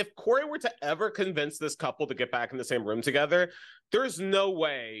 if Corey were to ever convince this couple to get back in the same room together, there's no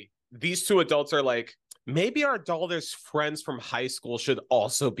way these two adults are like, maybe our daughter's friends from high school should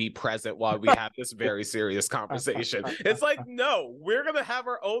also be present while we have this very serious conversation. It's like, no, we're going to have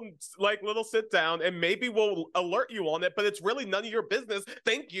our own like little sit down and maybe we'll alert you on it, but it's really none of your business.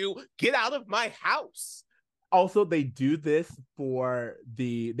 Thank you. Get out of my house. Also, they do it for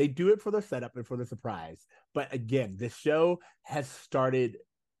the setup and for the surprise. But again, this show has started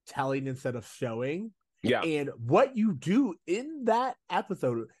telling instead of showing. Yeah. And what you do in that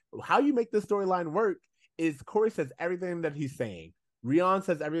episode, how you make the storyline work, is Corey says everything that he's saying. Rion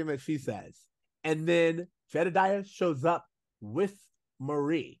says everything that she says. And then Jedediah shows up with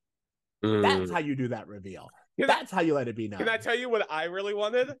Marie. That's how you do that reveal. That's how you let it be known. Can I tell you what I really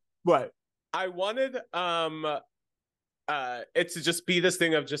wanted? What? I wanted it to just be this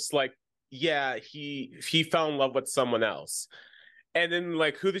thing of just like, yeah, he fell in love with someone else. And then,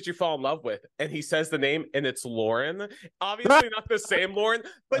 like, who did you fall in love with? And he says the name, and it's Lauren. Obviously not the same Lauren,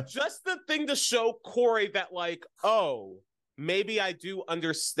 but just the thing to show Corey that, like, oh, maybe I do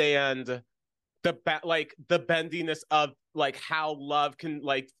understand the bendiness of, like, how love can,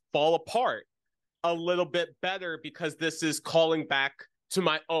 like, fall apart a little bit better, because this is calling back to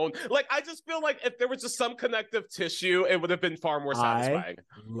my own. Like, I just feel like if there was just some connective tissue, it would have been far more satisfying.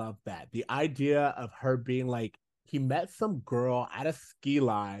 I love that. The idea of her being like, he met some girl at a ski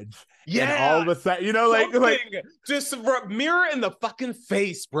lodge. Yeah. And all of a sudden, you know, like just mirror in the fucking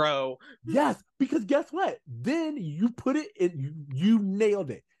face, bro. Yes, because guess what? Then you put it in, you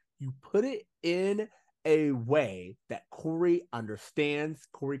nailed it. You put it in a way that Corey understands,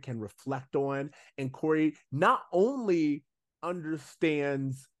 Corey can reflect on, and Corey not only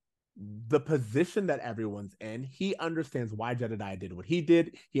understands the position that everyone's in, he understands why Jedediah did what he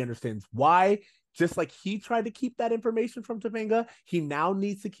did. He understands why, just like he tried to keep that information from Topanga, he now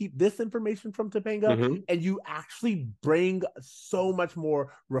needs to keep this information from Topanga. And you actually bring so much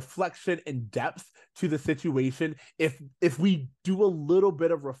more reflection and depth to the situation if we do a little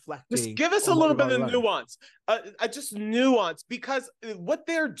bit of reflecting. Just give us a little bit of nuance. Just nuance, because what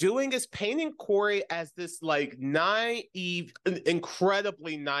they're doing is painting Corey as this, like, naive,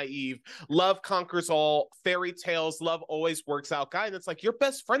 incredibly naive, love conquers all, fairy tales, love always works out guy. And it's like, your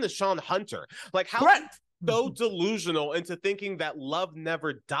best friend is Sean Hunter. Like, how so delusional into thinking that love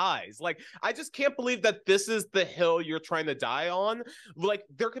never dies? Like, I just can't believe that this is the hill you're trying to die on. Like,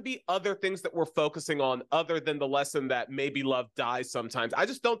 there could be other things that we're focusing on other than the lesson that maybe love dies sometimes. I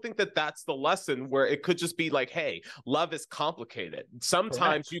just don't think that that's the lesson, where it could just be like, hey, love is complicated.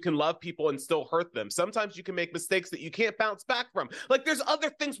 Sometimes you can love people and still hurt them. Sometimes you can make mistakes that you can't bounce back from. Like, there's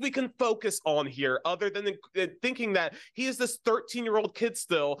other things we can focus on here other than thinking that he is this 13-year-old kid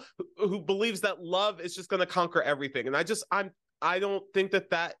still who believes that love is just going to conquer everything. And I don't think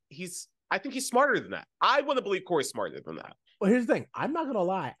that I think he's smarter than that. I want to believe Corey's smarter than that. Well, here's the thing. I'm not going to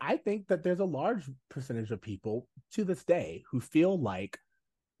lie. I think that there's a large percentage of people to this day who feel like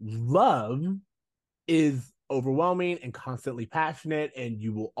love is overwhelming and constantly passionate, and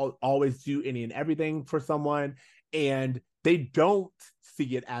you will always do any and everything for someone. And they don't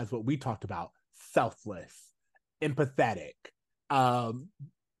see it as what we talked about: selfless, empathetic,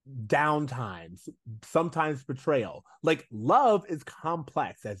 downtimes, sometimes betrayal. Like, love is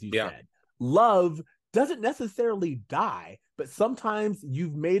complex, as you said. Love doesn't necessarily die, but sometimes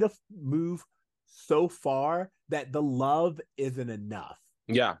you've made a move so far that the love isn't enough.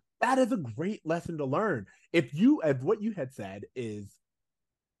 Yeah. That is a great lesson to learn. If what you had said is,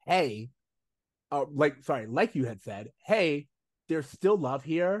 hey, like you had said, hey, there's still love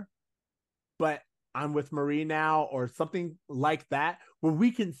here, but I'm with Marie now, or something like that, where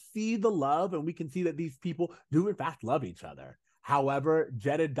we can see the love and we can see that these people do in fact love each other. However,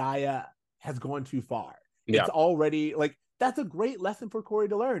 Jedediah has gone too far. Yeah. It's already like, that's a great lesson for Corey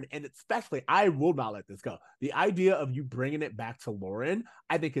to learn. And especially, I will not let this go. The idea of you bringing it back to Lauren,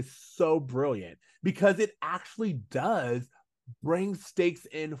 I think is so brilliant because it actually does bring stakes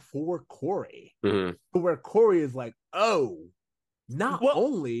in for Corey. Where Corey is like, oh, not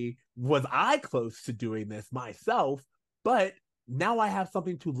only was I close to doing this myself, but now I have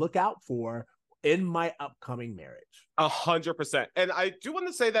something to look out for in my upcoming marriage. 100%. And I do want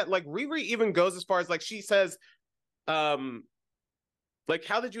to say that like Riri even goes as far as like she says, like,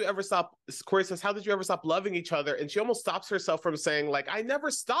 how did you ever stop? Corey says, how did you ever stop loving each other? And she almost stops herself from saying, like, I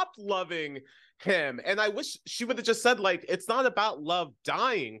never stopped loving him. And I wish she would have just said, like, it's not about love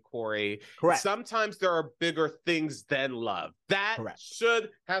dying, Corey. Correct. Sometimes there are bigger things than love. That should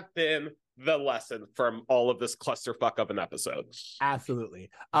have been the lesson from all of this clusterfuck of an episode. Absolutely.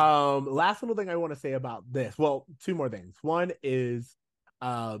 Last little thing I want to say about this. Well, two more things. One is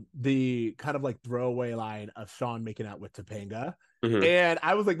the kind of like throwaway line of Sean making out with Topanga. And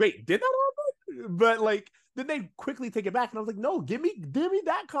I was like, wait, did that happen? But like, then they quickly take it back. And I was like, no, give me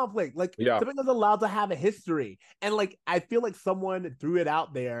that conflict. Like, Topanga's allowed to have a history. And like, I feel like someone threw it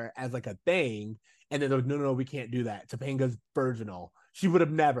out there as like a thing. And then they're like, no, we can't do that. Topanga's virginal. She would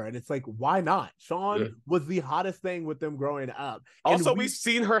have never. And it's like, why not? Sean was the hottest thing with them growing up. Also, we've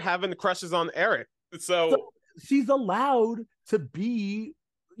seen her having crushes on Eric. So she's allowed to be,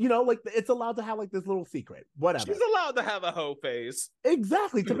 you know, like it's allowed to have like this little secret, whatever. She's allowed to have a hoe phase.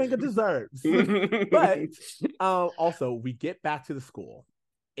 Exactly. Topanga deserves. But also, we get back to the school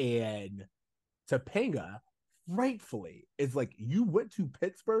and Topanga rightfully is like, you went to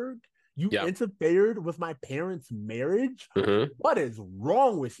Pittsburgh. You interfered with my parents' marriage. What is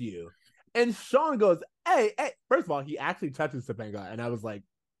wrong with you? And Sean goes, hey, first of all, he actually touches Topanga. And I was like,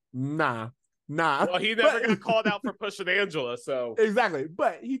 nah. Well, he never got called out for pushing Angela, so. Exactly.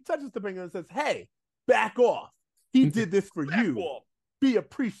 But he touches Topanga and says, hey, back off. He did this for you. Off. Be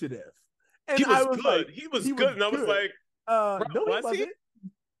appreciative. And he was I was good. Like, he was good. And I was like, no, was he?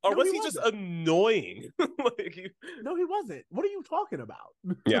 Or was he just annoying? No, he wasn't. What are you talking about?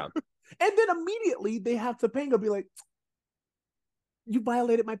 Yeah. And then immediately they have Topanga be like, you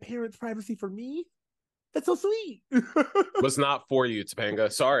violated my parents' privacy for me? That's so sweet. Was not for you,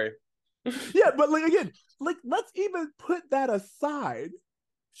 Topanga. Sorry. Yeah, but like again, like let's even put that aside.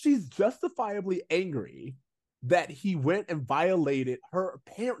 She's justifiably angry that he went and violated her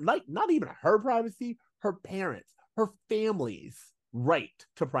parent, like not even her privacy, her parents, her family's right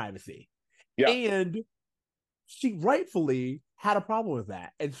to privacy. Yeah. And she rightfully had a problem with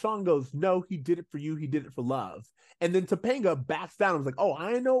that. And Sean goes, no, he did it for you. He did it for love. And then Topanga backs down and was like, oh, I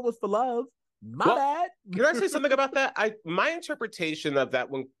didn't know it was for love. My bad. Can I say something about that? My interpretation of that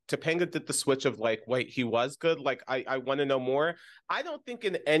when Topanga did the switch of like, wait, he was good. Like, I want to know more. I don't think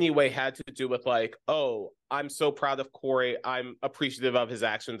in any way had to do with like, oh, I'm so proud of Corey. I'm appreciative of his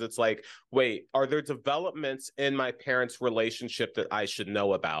actions. It's like, wait, are there developments in my parents' relationship that I should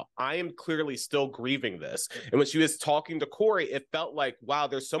know about? I am clearly still grieving this. And when she was talking to Corey, it felt like, wow,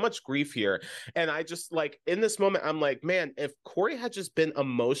 there's so much grief here. And I just like, in this moment, I'm like, man, if Corey had just been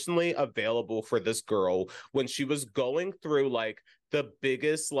emotionally available for this girl when she was going through like the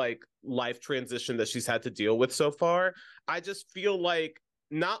biggest like life transition that she's had to deal with so far, I just feel like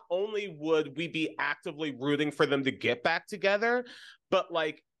not only would we be actively rooting for them to get back together, but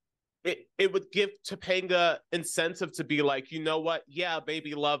like it would give Topanga incentive to be like, you know what? Yeah,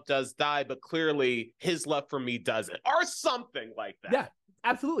 baby love does die, but clearly his love for me doesn't, or something like that. Yeah,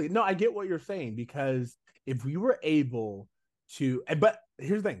 absolutely. No, I get what you're saying, because if we were able to, but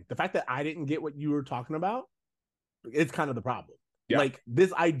here's the thing, the fact that I didn't get what you were talking about, it's kind of the problem. Yeah. Like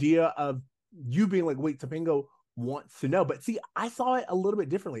this idea of you being like, wait, Topanga wants to know. But see, I saw it a little bit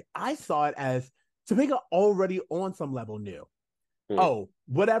differently. I saw it as Topanga already on some level knew, oh,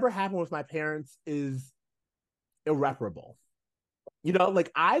 whatever happened with my parents is irreparable. You know,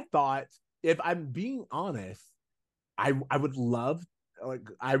 like I thought, if I'm being honest, I would love, like,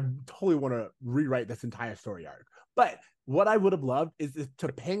 I totally want to rewrite this entire story arc. But what I would have loved is if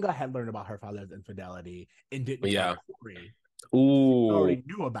Topanga had learned about her father's infidelity and didn't tell Corey. Ooh. She already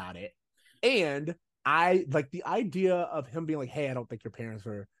knew about it. And I like the idea of him being like, hey, I don't think your parents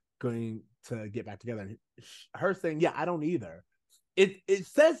are going to get back together. And her saying, yeah, I don't either. It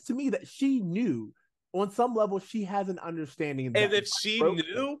says to me that she knew on some level. She has an understanding. And if she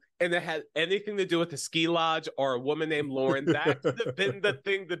knew and it had anything to do with the ski lodge or a woman named Lauren, that could have been the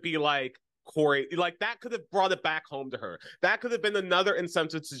thing to be like, Corey, like that could have brought it back home to her. That could have been another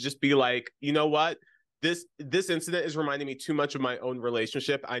incentive to just be like, you know what? This incident is reminding me too much of my own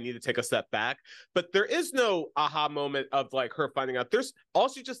relationship. I need to take a step back. But there is no aha moment of like her finding out. There's all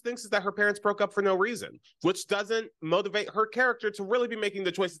she just thinks is that her parents broke up for no reason, which doesn't motivate her character to really be making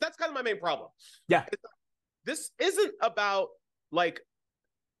the choices. That's kind of my main problem. Yeah. This isn't about like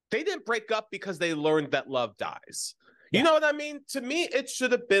they didn't break up because they learned that love dies. You know what I mean? To me, it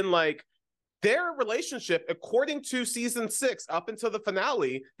should have been like their relationship, according to season 6, up until the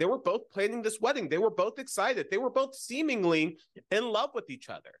finale, they were both planning this wedding. They were both excited. They were both seemingly in love with each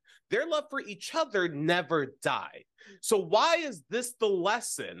other. Their love for each other never died. So why is this the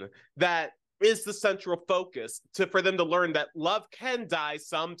lesson that is the central focus for them to learn that love can die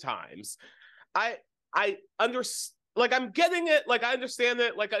sometimes? I understand. Like, I'm getting it. Like, I understand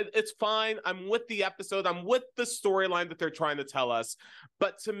it. Like, it's fine. I'm with the episode. I'm with the storyline that they're trying to tell us.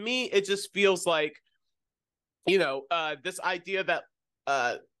 But to me, it just feels like, this idea that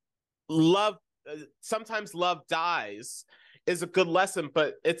love, sometimes love dies is a good lesson,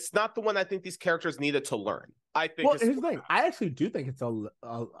 but it's not the one I think these characters needed to learn. I think. Well, here's the thing. I actually do think it's a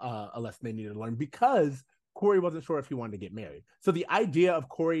lesson they needed to learn because Corey wasn't sure if he wanted to get married. So the idea of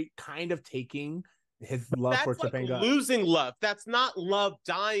Corey kind of taking his love for Topanga. That's like losing love. That's not love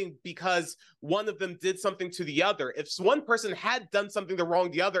dying because one of them did something to the other. If one person had done something to wrong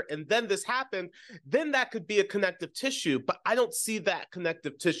the other and then this happened, then that could be a connective tissue. But I don't see that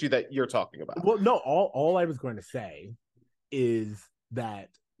connective tissue that you're talking about. Well, no, all I was going to say is that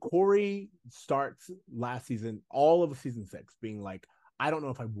Corey starts last season, all of season 6, being like, I don't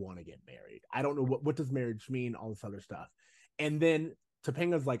know if I want to get married. I don't know what does marriage mean, all this other stuff. And then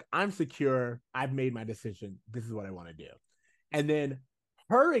Topanga's like, I'm secure. I've made my decision. This is what I want to do. And then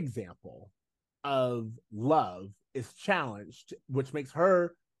her example of love is challenged, which makes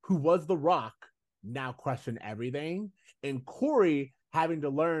her, who was the rock, now question everything. And Corey having to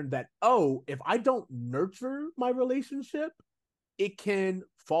learn that, oh, if I don't nurture my relationship, it can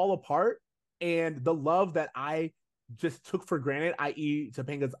fall apart. And the love that I just took for granted, i.e.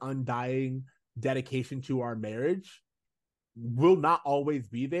 Topanga's undying dedication to our marriage, will not always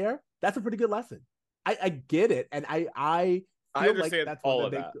be there. That's a pretty good lesson. I get it. And I understand like that's all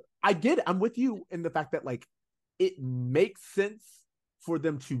of that. I get it. I'm with you in the fact that like it makes sense for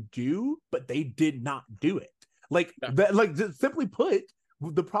them to do, but they did not do it. Like that, like just simply put,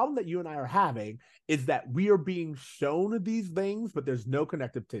 the problem that you and I are having is that we are being shown these things, but there's no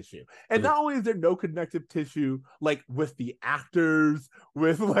connective tissue. And not only is there no connective tissue, like with the actors,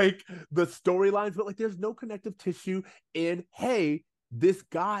 with like the storylines, but like there's no connective tissue in, hey, this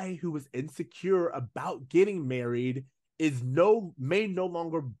guy who was insecure about getting married may no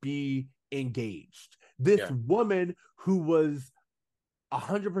longer be engaged. This woman who was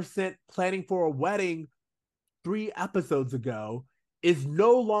 100% planning for a wedding 3 episodes ago is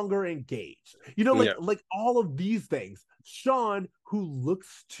no longer engaged. Like all of these things. Sean, who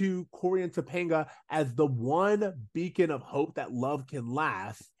looks to Corey and Topanga as the one beacon of hope that love can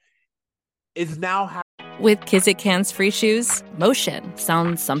last, is now With Kizik Hands Free Shoes, motion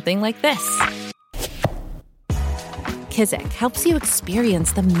sounds something like this. Kizik helps you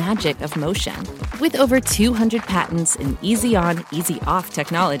experience the magic of motion. With over 200 patents and easy-on, easy-off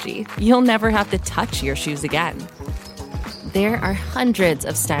technology, you'll never have to touch your shoes again. There are hundreds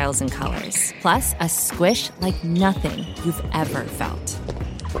of styles and colors, plus a squish like nothing you've ever felt.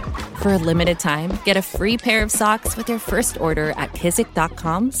 For a limited time, get a free pair of socks with your first order at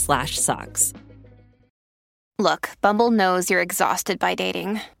kizik.com/socks. Look, Bumble knows you're exhausted by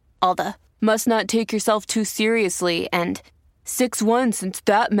dating. All the, must not take yourself too seriously, and 6'1" since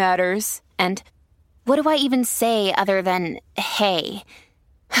that matters, and what do I even say other than, hey?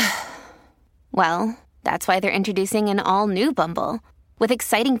 Well, that's why they're introducing an all-new Bumble, with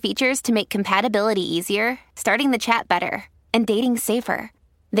exciting features to make compatibility easier, starting the chat better, and dating safer.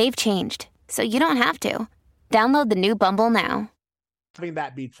 They've changed, so you don't have to. Download the new Bumble now. having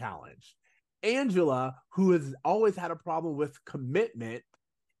that be challenged. Angela, who has always had a problem with commitment,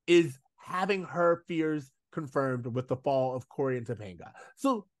 is having her fears confirmed with the fall of Corey and Topanga.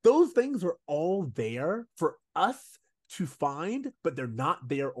 So those things are all there for us to find, but they're not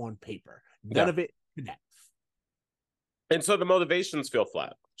there on paper. None of it connects. And so the motivations feel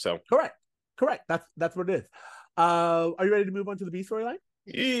flat. So correct. That's what it is. Are you ready to move on to the B storyline?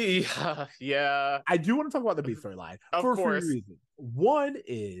 Yeah. I do want to talk about the B storyline for a few reasons. One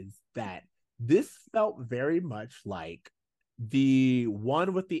is that this felt very much like the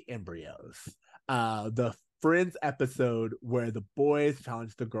one with the embryos, the Friends episode where the boys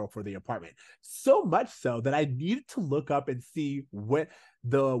challenged the girl for the apartment. So much so that I needed to look up and see when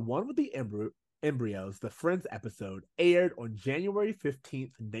The one with the embryos, the Friends episode, aired on January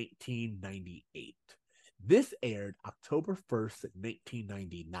 15th, 1998. This aired October 1st,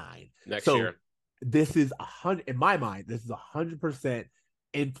 1999. Next year. This is in my mind, this is 100%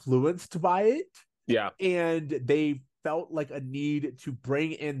 influenced by it. Yeah. And they felt like a need to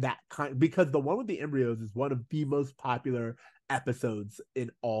bring in that kind, because the one with the embryos is one of the most popular episodes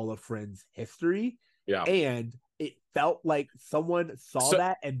in all of Friends history. Yeah. And it felt like someone saw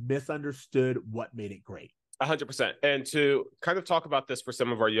that and misunderstood what made it great. 100%. And to kind of talk about this for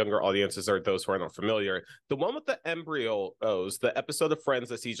some of our younger audiences or those who are not familiar, the one with the embryos, the episode of Friends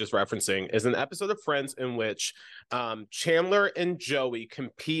that he's just referencing, is an episode of Friends in which Chandler and Joey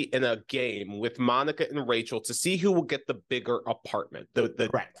compete in a game with Monica and Rachel to see who will get the bigger apartment.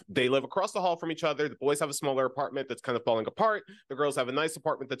 Correct. They live across the hall from each other. The boys have a smaller apartment that's kind of falling apart. The girls have a nice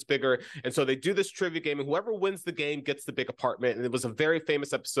apartment that's bigger. And so they do this trivia game, and whoever wins the game gets the big apartment. And it was a very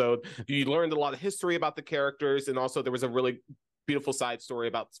famous episode. You learned a lot of history about the characters. And also there was a really beautiful side story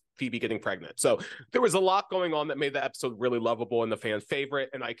about Phoebe getting pregnant. So there was a lot going on that made the episode really lovable and the fan favorite.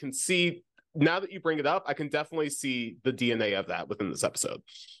 And I can see, now that you bring it up, I can definitely see the DNA of that within this episode.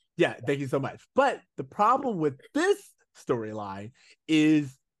 Yeah, thank you so much. But the problem with this storyline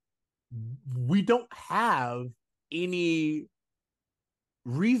is we don't have any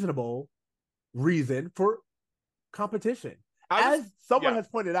reasonable reason for competition. As someone has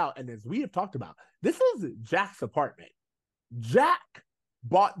pointed out, and as we have talked about, this is Jack's apartment. Jack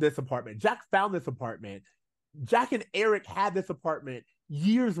bought this apartment. Jack found this apartment. Jack and Eric had this apartment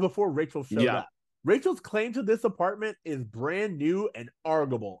years before Rachel showed up. Rachel's claim to this apartment is brand new and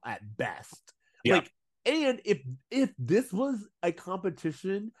arguable at best. And if this was a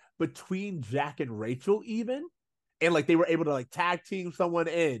competition between Jack and Rachel even, and like they were able to like tag team someone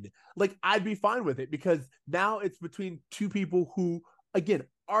in, like I'd be fine with it, because now it's between two people who, again,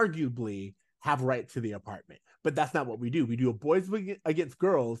 arguably have right to the apartment. But that's not what we do. We do a boys against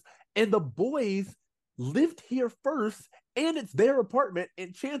girls, and the boys lived here first, and it's their apartment,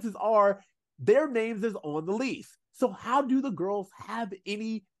 and chances are their names is on the lease. So how do the girls have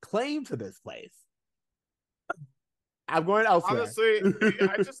any claim to this place? I'm going elsewhere. Honestly,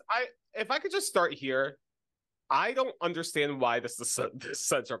 if I could just start here, I don't understand why this is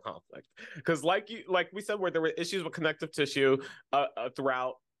such a conflict. Because like we said, where there were issues with connective tissue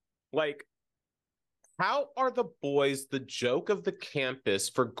throughout, like, how are the boys the joke of the campus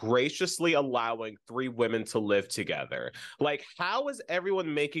for graciously allowing three women to live together? Like, how is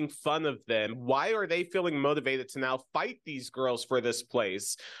everyone making fun of them? Why are they feeling motivated to now fight these girls for this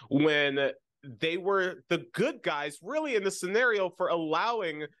place when they were the good guys really in the scenario for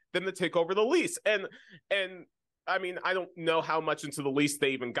allowing them to take over the lease? And I mean, I don't know how much into the lease they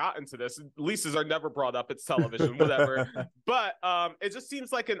even got into this. Leases are never brought up. It's television, whatever. But it just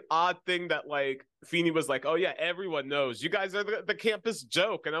seems like an odd thing that, like, Feeney was like, oh, yeah, everyone knows. You guys are the campus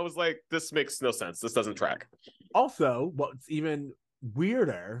joke. And I was like, this makes no sense. This doesn't track. Also, what's even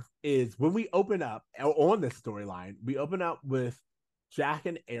weirder is when we open up on this storyline, we open up with Jack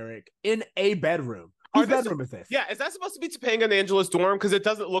and Eric in a bedroom. Whose bedroom is this? Yeah, is that supposed to be Topanga and Angela's dorm? Because it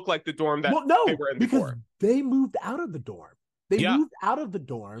doesn't look like the dorm that they were in because before. They moved out of the dorm. Moved out of the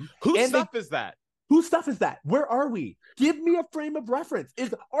dorm. Whose stuff is that? Whose stuff is that? Where are we? Give me a frame of reference.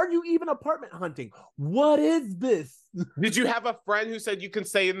 Are you even apartment hunting? What is this? Did you have a friend who said you can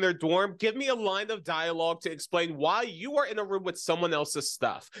stay in their dorm? Give me a line of dialogue to explain why you are in a room with someone else's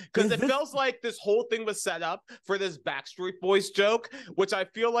stuff. Because it feels like this whole thing was set up for this Backstreet Boys joke, which I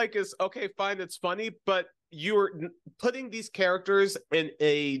feel like is, okay, fine, it's funny, but you're putting these characters in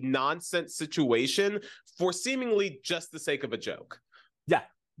a nonsense situation for seemingly just the sake of a joke. Yeah.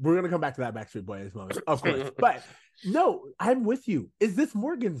 We're going to come back to that Backstreet Boys moment, of course. But no, I'm with you. Is this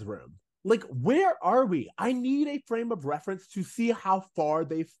Morgan's room? Like, where are we? I need a frame of reference to see how far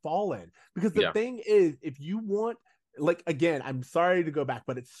they've fallen. Because the thing is, if you want, like, again, I'm sorry to go back,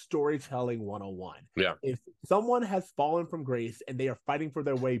 but it's storytelling 101. Yeah. If someone has fallen from grace and they are fighting for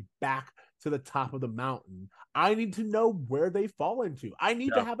their way back to the top of the mountain, I need to know where they fall into. I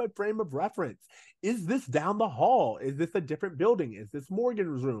need to have a frame of reference. Is this down the hall? Is this a different building? Is this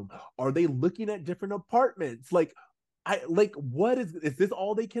Morgan's room? Are they looking at different apartments? What is this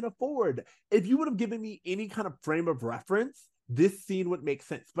all they can afford? If you would have given me any kind of frame of reference, this scene would make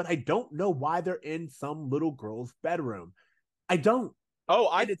sense. But I don't know why they're in some little girl's bedroom. I don't. Oh,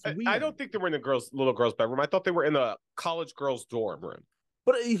 I don't think they were in a little girl's bedroom. I thought they were in a college girl's dorm room.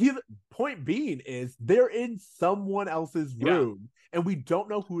 But point being is they're in someone else's room, and we don't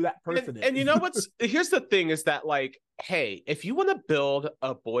know who that person is. And you know here's the thing is that, like, hey, if you want to build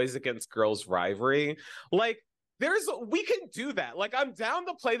a boys against girls rivalry, like, we can do that. Like, I'm down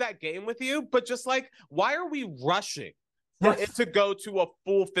to play that game with you, but just like, why are we rushing for it to go to a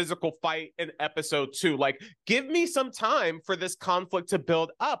full physical fight in episode 2? Like, give me some time for this conflict to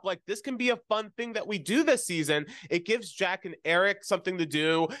build up. Like, this can be a fun thing that we do this season. It gives Jack and Eric something to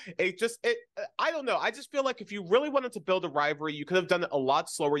do. I don't know. I just feel like if you really wanted to build a rivalry, you could have done it a lot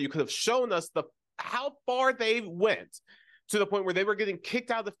slower. You could have shown us how far they went, to the point where they were getting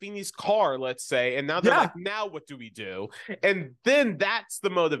kicked out of Feeney's car, let's say, and now they're like, now what do we do? And then that's the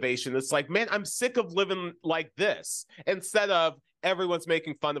motivation. It's like, man, I'm sick of living like this, instead of everyone's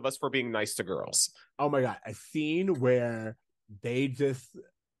making fun of us for being nice to girls. Oh my God, a scene where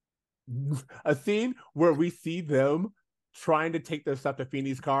we see them trying to take their stuff to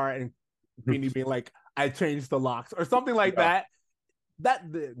Feeney's car, and Feeney being like, I changed the locks, or something like that.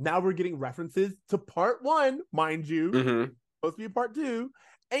 Now we're getting references to part 1, mind you, supposed to be part 2,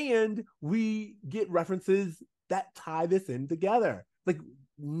 and we get references that tie this in together. Like,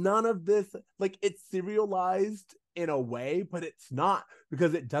 none of this, like, it's serialized in a way, but it's not,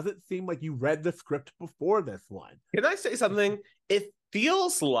 because it doesn't seem like you read the script before this one. Can I say something? It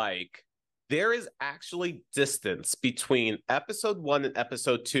feels like there is actually distance between episode 1 and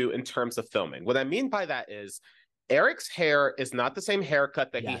episode 2 in terms of filming. What I mean by that is, Eric's hair is not the same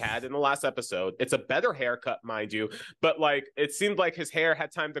haircut that he had in the last episode. It's a better haircut, mind you, but like, it seemed like his hair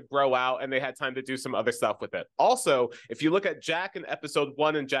had time to grow out and they had time to do some other stuff with it. Also, if you look at Jack in episode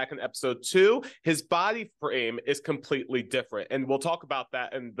 1 and Jack in episode 2, his body frame is completely different. And we'll talk about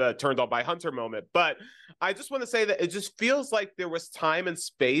that in the Turned On by Hunter moment. But I just want to say that it just feels like there was time and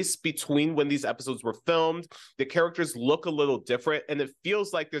space between when these episodes were filmed. The characters look a little different, and it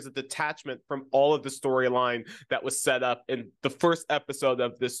feels like there's a detachment from all of the storyline that was set up in the first episode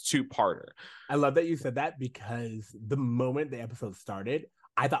of this 2-parter. I love that you said that, because the moment the episode started,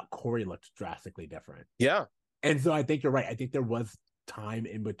 I thought Corey looked drastically different. Yeah. And so I think you're right. I think there was time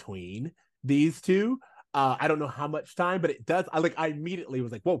in between these two. I don't know how much time, but it does. I immediately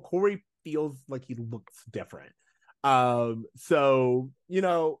was like, whoa, Corey feels like he looks different. So,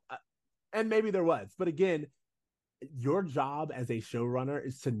 and maybe there was, but again, your job as a showrunner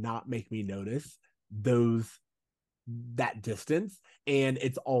is to not make me notice that distance, and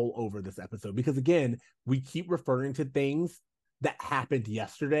it's all over this episode, because again, we keep referring to things that happened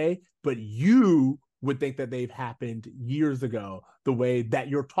yesterday, but you would think that they've happened years ago, the way that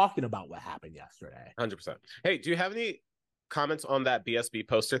you're talking about what happened yesterday. 100%. Hey, do you have any comments on that BSB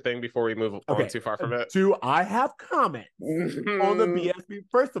poster thing before we move on too far from it? Do I have comments on the BSB?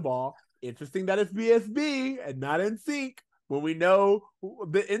 First of all, interesting that it's BSB and not NSYNC, when we know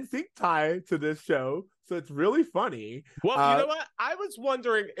the NSYNC tie to this show. So it's really funny. Well, you know what? I was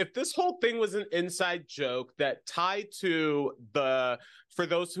wondering if this whole thing was an inside joke that tied to for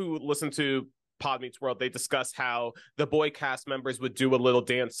those who listen to Pod Meets World, they discuss how the boy cast members would do a little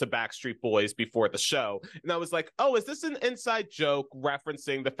dance to Backstreet Boys before the show. And I was like, oh, is this an inside joke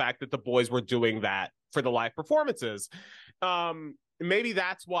referencing the fact that the boys were doing that for the live performances? Maybe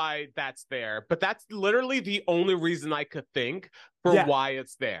that's why that's there, but that's literally the only reason I could think for why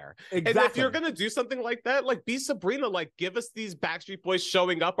it's there. Exactly. And if you're going to do something like that, like, be Sabrina, like, give us these Backstreet Boys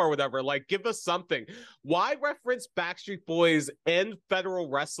showing up or whatever, like, give us something. Why reference Backstreet Boys and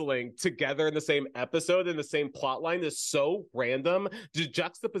Federal Wrestling together in the same episode, in the same plot line, is so random. The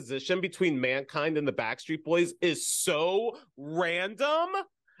juxtaposition between Mankind and the Backstreet Boys is so random.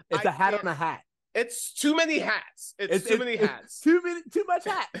 It's a hat on a hat. It's too many hats. It's too many hats. Too much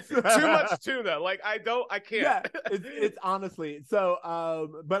hats. Too much tuna. Like, I can't. Yeah, it's honestly. So,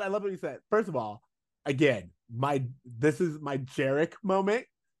 but I love what you said. First of all, again, this is my Jarek moment.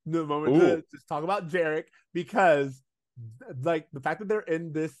 The moment to just talk about Jarek, because like the fact that they're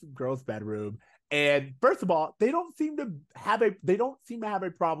in this girl's bedroom, and first of all, they don't seem to have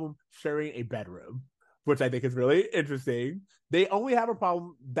a problem sharing a bedroom, which I think is really interesting. They only have a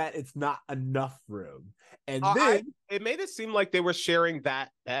problem that it's not enough room. And then it made it seem like they were sharing that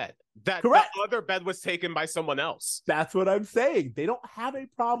bed. That other bed was taken by someone else. That's what I'm saying. They don't have a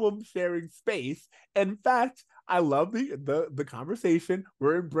problem sharing space. In fact, I love the conversation.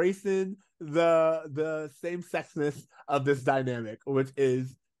 We're embracing the same sexness of this dynamic, which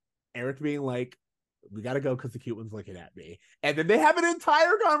is Eric being like, we gotta go because the cute one's looking at me. And then they have an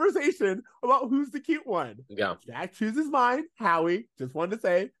entire conversation about who's the cute one. Yeah. Jack chooses mine. Howie, just wanted to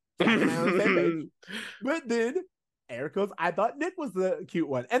say, Jack and I on the same page. But then Eric goes, I thought Nick was the cute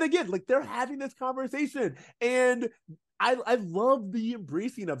one. And again, like, they're having this conversation. And I love the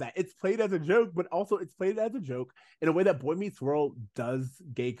embracing of that. It's played as a joke, but also it's played as a joke in a way that Boy Meets World does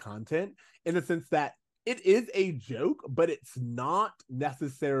gay content, in the sense that it is a joke, but it's not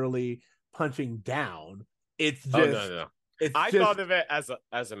necessarily punching down. It's just, Oh no. it's I just thought of it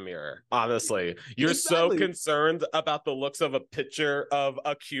as a mirror, honestly. You're so exactly. concerned about the looks of a picture of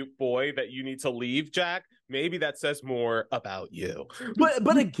a cute boy that you need to leave, Jack. Maybe that says more about you.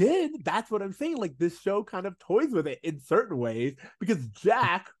 But again, that's what I'm saying. Like, this show kind of toys with it in certain ways because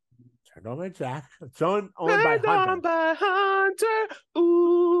Jack, turned on by Jack, turned on by Turned Hunter. on by Hunter.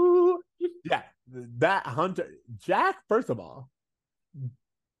 Ooh. Yeah, that Hunter, Jack. First of all,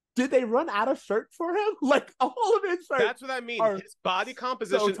 did they run out of shirts for him? Like, all of his shirts. That's what I mean. His body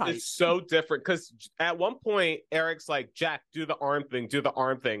composition tight. is so different because at one point, Eric's like, Jack, do the arm thing, do the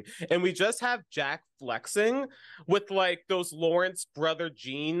arm thing. And we just have Jack flexing with like those Lawrence brother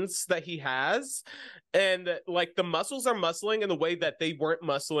jeans that he has. And like the muscles are muscling in the way that they weren't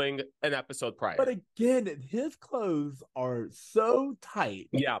muscling an episode prior. But again, his clothes are so tight.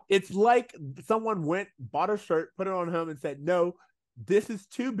 Yeah. It's like someone bought a shirt, put it on him, and said, no, this is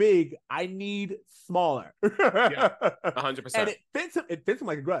too big. I need smaller. Yeah, 100%. And it fits him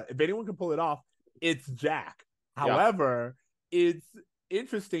like a glove. If anyone can pull it off, it's Jack. Yeah. However, it's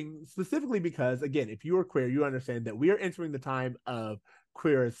interesting specifically because, again, if you are queer, you understand that we are entering the time of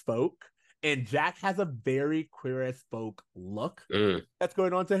queer as folk. And Jack has a very queer as folk look that's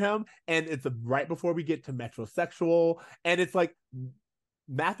going on to him. And it's right before we get to metrosexual. And it's like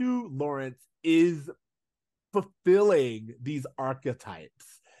Matthew Lawrence is fulfilling these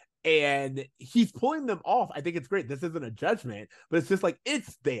archetypes and he's pulling them off. I think it's great. This isn't a judgment, but it's just like,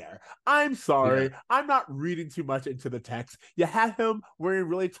 it's there. I'm sorry. Yeah. I'm not reading too much into the text. You have him wearing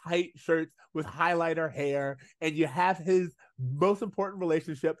really tight shirts with highlighter hair, and you have his most important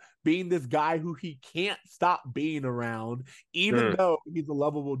relationship being this guy who he can't stop being around, even though he's a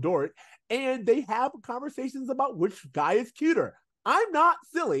lovable dork. And they have conversations about which guy is cuter. I'm not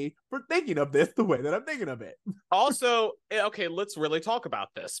silly for thinking of this the way that I'm thinking of it. Also, okay, let's really talk about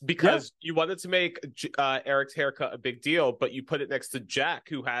this because you wanted to make Eric's haircut a big deal, but you put it next to Jack,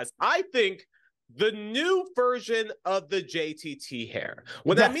 who has, I think, the new version of the JTT hair.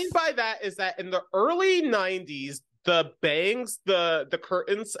 What I mean by that is that in the early 90s, the bangs, the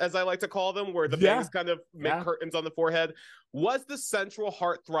curtains, as I like to call them, where the bangs kind of make curtains on the forehead, was the central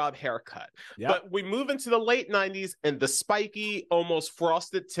heartthrob haircut. But we move into the late 90s and the spiky, almost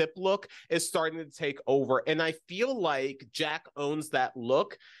frosted tip look is starting to take over. And I feel like Jack owns that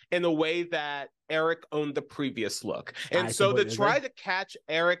look in a way that Eric owned the previous look. And so to try to catch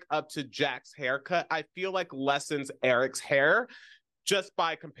Eric up to Jack's haircut, I feel like lessens Eric's hair just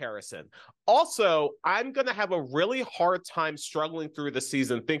by comparison. Also, I'm going to have a really hard time struggling through the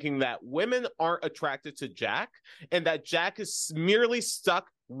season thinking that women aren't attracted to Jack and that Jack is merely stuck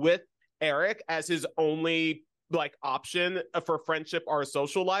with Eric as his only like option for friendship or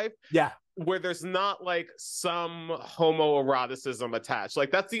social life. Yeah. Where there's not like some homoeroticism attached. Like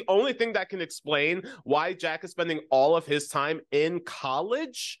that's the only thing that can explain why Jack is spending all of his time in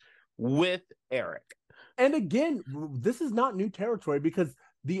college with Eric. And again, this is not new territory because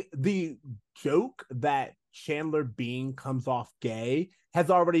the joke that Chandler Bing comes off gay has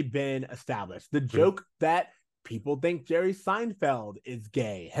already been established. The joke that people think Jerry Seinfeld is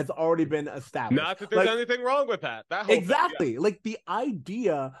gay has already been established. Not that there's anything wrong with that. Exactly. Like the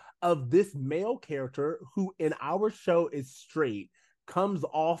idea of this male character who in our show is straight comes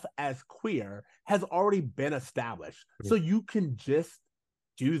off as queer has already been established. So you can just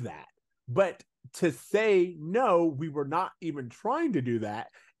do that. But to say, no, we were not even trying to do that.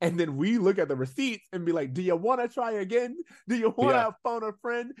 And then we look at the receipts and be like, do you want to try again? Do you want to phone a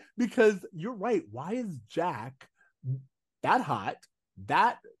friend? Because you're right. Why is Jack that hot,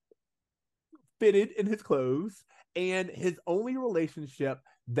 that fitted in his clothes, and his only relationship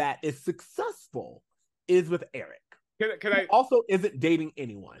that is successful is with Eric? Can I also isn't dating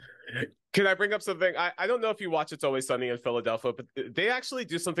anyone? Can I bring up something? I don't know if you watch It's Always Sunny in Philadelphia, but they actually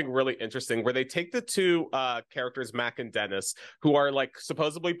do something really interesting where they take the two characters, Mac and Dennis, who are like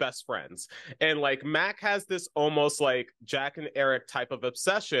supposedly best friends. And like Mac has this almost like Jack and Eric type of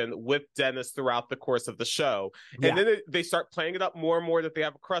obsession with Dennis throughout the course of the show. And then they start playing it up more and more that they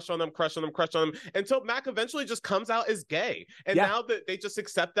have a crush on them, until Mac eventually just comes out as gay. And now that they just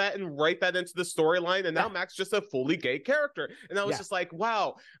accept that and write that into the storyline. And now Mac's just a fully gay character. And I was just like,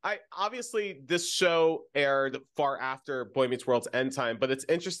 wow, obviously this show aired far after Boy Meets World's end time, but it's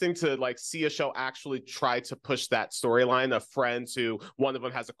interesting to like see a show actually try to push that storyline of friends who one of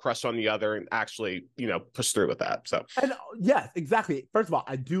them has a crush on the other and actually, push through with that. So, and yes, exactly. First of all,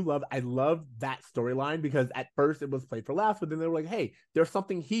 I love that storyline because at first it was played for laughs, but then they were like, hey, there's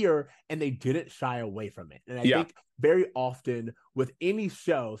something here, and they didn't shy away from it. And I think very often with any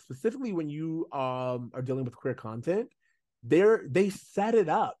show, specifically when you are dealing with queer content, they set it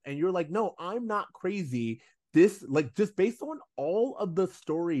up, and you're like, no, I'm not crazy. This, like, just based on all of the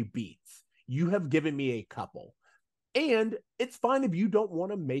story beats, you have given me a couple. And it's fine if you don't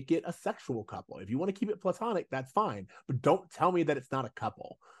want to make it a sexual couple. If you want to keep it platonic, that's fine. But don't tell me that it's not a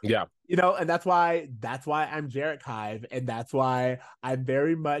couple. Yeah. You know, and that's why I'm Jarek Hive. And that's why I'm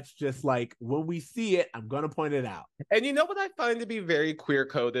very much just like, when we see it, I'm going to point it out. And you know what I find to be very queer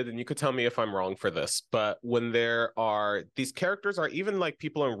coded, and you could tell me if I'm wrong for this, but when there are these characters, are even like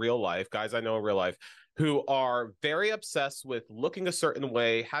people in real life, guys I know in real life, who are very obsessed with looking a certain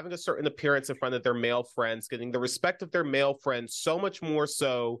way, having a certain appearance in front of their male friends, getting the respect of their male friends so much more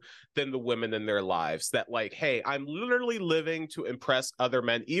so than the women in their lives, that like, hey, I'm literally living to impress other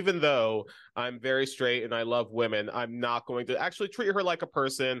men, even though I'm very straight and I love women. I'm not going to actually treat her like a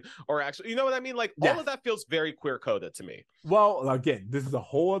person, or actually, you know what I mean? Like, all of that feels very queer coded to me. Well, again, this is a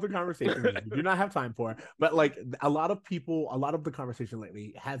whole other conversation we do not have time for, but like a lot of the conversation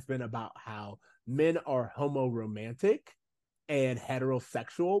lately has been about how men are homoromantic and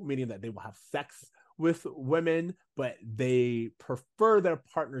heterosexual, meaning that they will have sex with women, but they prefer their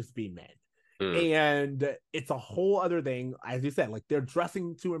partners be men. And it's a whole other thing. As you said, like, they're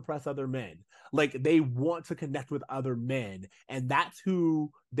dressing to impress other men. Like, they want to connect with other men, and that's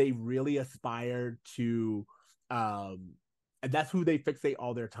who they really aspire to, and that's who they fixate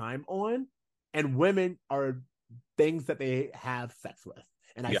all their time on. And women are things that they have sex with.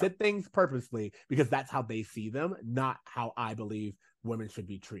 And I said things purposely because that's how they see them, not how I believe women should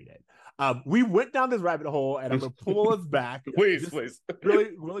be treated. We went down this rabbit hole, and I'm going to pull us back. Please. Really,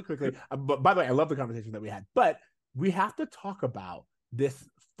 really quickly. But by the way, I love the conversation that we had. But we have to talk about this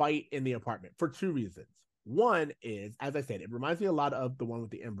fight in the apartment for two reasons. One is, as I said, it reminds me a lot of the one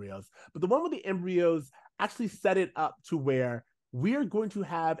with the embryos. But the one with the embryos actually set it up to where we are going to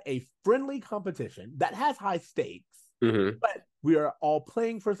have a friendly competition that has high stakes. But we are all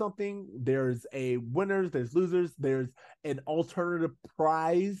playing for something. There's a winners, there's losers, there's an alternative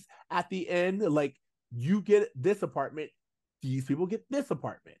prize at the end. Like, you get this apartment, these people get this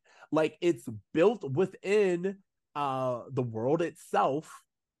apartment. Like, it's built within the world itself,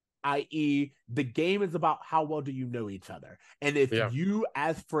 i.e., the game is about how well do you know each other. And if you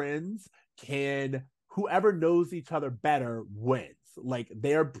as friends can, whoever knows each other better wins. Like,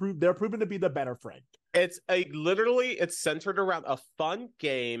 they're proven to be the better friend. It's centered around a fun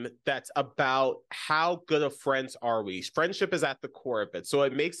game that's about how good of friends are we. Friendship is at the core of it. So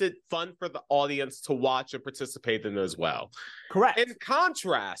it makes it fun for the audience to watch and participate in as well. Correct. In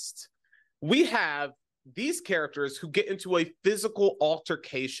contrast, we have these characters who get into a physical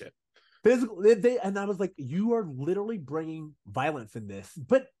altercation. And I was like, you are literally bringing violence in this.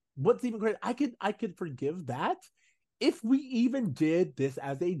 But what's even great, I could forgive that if we even did this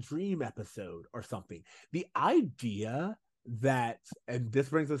as a dream episode or something. The idea that, and this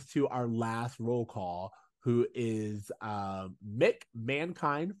brings us to our last roll call, who is Mick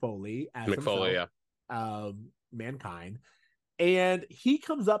Mankind Foley as Mick Foley, Mankind. And he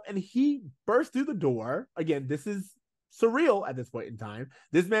comes up and he bursts through the door. Again, this is surreal at this point in time.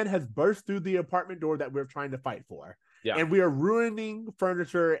 This man has burst through the apartment door that we're trying to fight for. Yeah. And we are ruining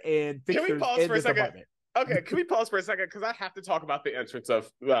furniture and fixtures. Can we pause for a second? Apartment. Okay, can we pause for a second? Because I have to talk about the entrance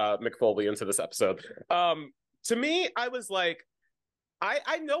of Mick Foley into this episode. To me, I was like,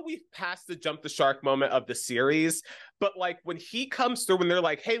 I know we've passed the jump the shark moment of the series, but like when he comes through, when they're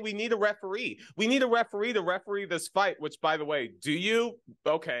like, hey, we need a referee. We need a referee to referee this fight, which, by the way, do you?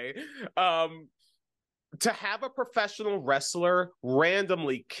 Okay. To have a professional wrestler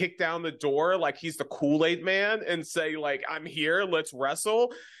randomly kick down the door like he's the Kool-Aid man and say, like, I'm here, let's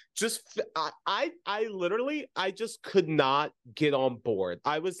wrestle. I literally just could not get on board.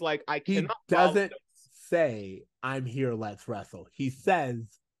 I was like, he doesn't say, I'm here, let's wrestle. He says,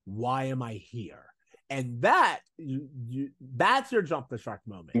 why am I here? And that that's your jump the shark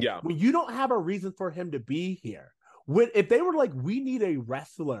moment. Yeah. When you don't have a reason for him to be here. If they were like, we need a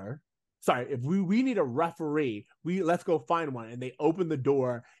wrestler, if we need a referee, let's go find one. And they open the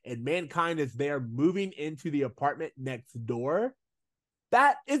door and Mankind is there moving into the apartment next door.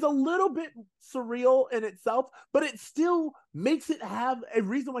 That is a little bit surreal in itself, but it still makes it have a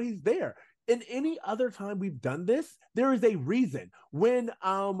reason why he's there. In any other time we've done this, there is a reason. When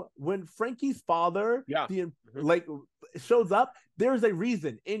Frankie's father shows up, there's a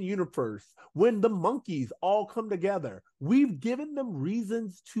reason in universe. When the monkeys all come together, we've given them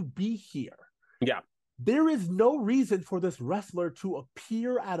reasons to be here. Yeah. There is no reason for this wrestler to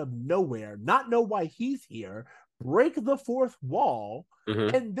appear out of nowhere, not know why he's here, break the fourth wall,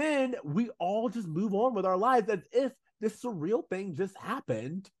 and then we all just move on with our lives as if this surreal thing just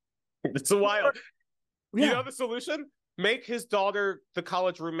happened. It's wild. Yeah. You know the solution? make his daughter the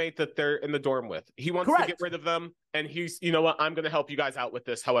college roommate that they're in the dorm with. He wants Correct. to get rid of them, and he's, you know what, I'm going to help you guys out with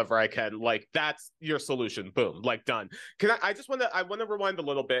this however I can. Like, that's your solution. Boom, like, done. I want to rewind a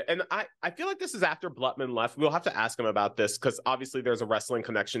little bit, and I feel like this is after Blutman left. We'll have to ask him about this because obviously there's a wrestling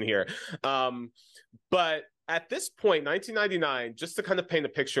connection here. But at this point, 1999, just to kind of paint a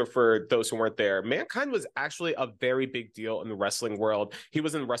picture for those who weren't there, Mankind was actually a very big deal in the wrestling world. He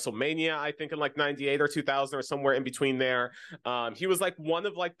was in WrestleMania, I think in like 98 or 2000 or somewhere in between there. He was like one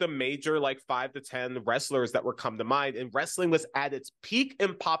of like the major like 5 to 10 wrestlers that were come to mind. And wrestling was at its peak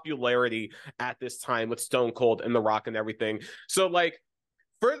in popularity at this time with Stone Cold and The Rock and everything. So like,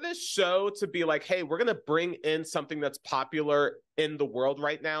 for this show to be like, hey, we're going to bring in something that's popular in the world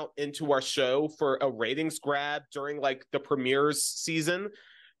right now into our show for a ratings grab during like the premieres season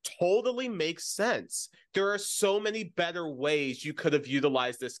totally makes sense. There are so many better ways you could have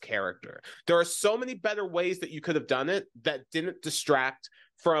utilized this character. There are so many better ways that you could have done it that didn't distract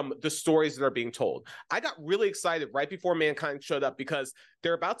from the stories that are being told. I got really excited right before Mankind showed up because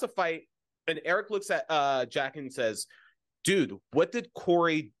they're about to fight, and Eric looks at Jack and says, dude, what did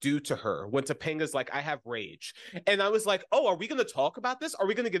Corey do to her when Topanga's like, I have rage? And I was like, oh, are we going to talk about this? Are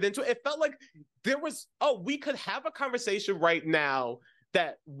we going to get into it? It felt like we could have a conversation right now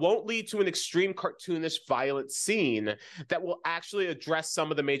that won't lead to an extreme cartoonish violent scene that will actually address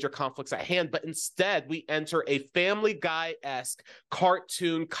some of the major conflicts at hand. But instead, we enter a Family Guy-esque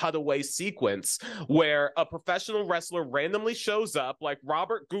cartoon cutaway sequence where a professional wrestler randomly shows up like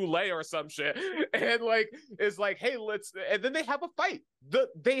Robert Goulet or some shit and like is like, hey, and then they have a fight.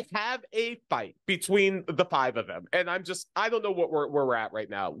 They have a fight between the 5 of them. And I don't know where we're at right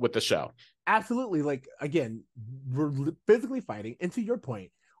now with the show. Absolutely. Like, again, we're physically fighting. And to your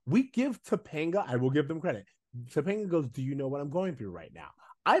point, we give Topanga, I will give them credit. Topanga goes, do you know what I'm going through right now?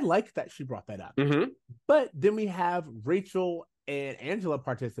 I like that she brought that up. Mm-hmm. But then we have Rachel and Angela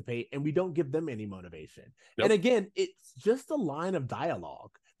participate, and we don't give them any motivation. Nope. And again, it's just a line of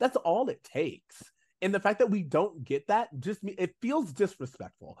dialogue. That's all it takes. And the fact that we don't get that, it feels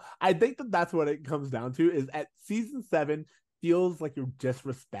disrespectful. I think that's what it comes down to, is at season 7, feels like you're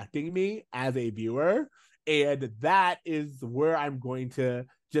disrespecting me as a viewer, and that is where I'm going to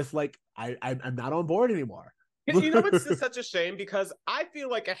just like I'm not on board anymore. You know, it's such a shame because I feel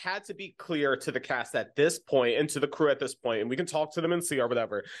like it had to be clear to the cast at this point and to the crew at this point, and we can talk to them and see or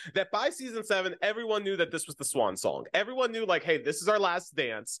whatever, that by season 7, everyone knew that this was the swan song. Everyone knew like, hey, this is our last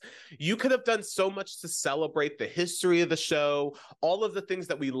dance. You could have done so much to celebrate the history of the show, all of the things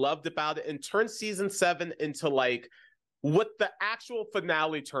that we loved about it, and turn season 7 into like what the actual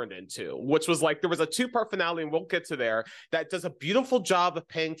finale turned into, which was like, there was a 2-part finale, and we'll get to there, that does a beautiful job of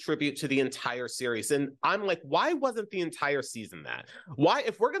paying tribute to the entire series. And I'm like, why wasn't the entire season that? Why,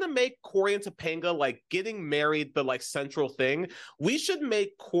 if we're going to make Corey and Topanga like getting married the like central thing, we should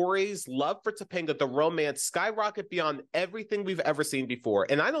make Corey's love for Topanga, the romance, skyrocket beyond everything we've ever seen before.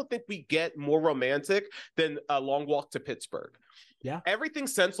 And I don't think we get more romantic than A Long Walk to Pittsburgh. Yeah. Everything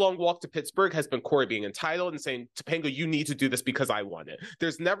since Long Walk to Pittsburgh has been Corey being entitled and saying, Topanga, you need to do this because I want it.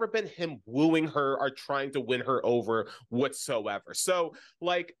 There's never been him wooing her or trying to win her over whatsoever. So,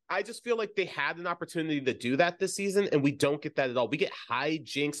 like, I just feel like they had an opportunity to do that this season, and we don't get that at all. We get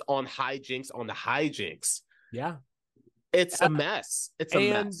hijinks on hijinks on the hijinks. Yeah. It's a mess. It's a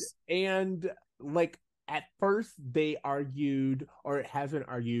mess. And, like, at first they argued, or it has been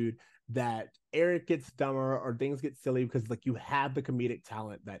argued, that Eric gets dumber or things get silly because like you have the comedic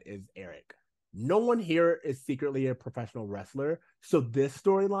talent that is Eric. No one here is secretly a professional wrestler, so this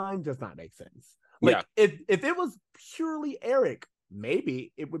storyline does not make sense. Like if it was purely Eric,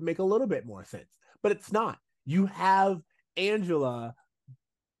 maybe it would make a little bit more sense, but it's not. You have Angela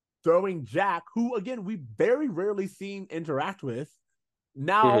throwing Jack, who again we very rarely seen interact with.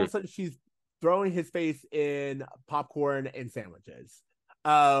 Now all of a sudden she's throwing his face in popcorn and sandwiches.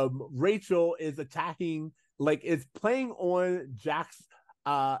 Rachel is attacking, like is playing on Jack's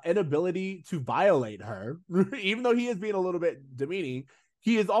inability to violate her, even though he is being a little bit demeaning.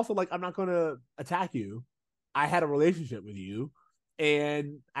 He is also like, I'm not going to attack you. I had a relationship with you,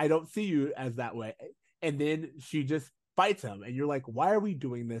 and I don't see you as that way. And then she just fights him, and you're like, why are we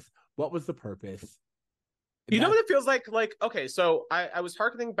doing this? What was the purpose? You know what it feels like? Like, okay, so I was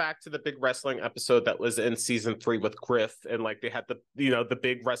hearkening back to the big wrestling episode that was in season 3 with Griff, and like they had the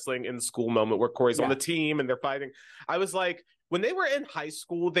big wrestling in the school moment where Corey's on the team and they're fighting. I was like, when they were in high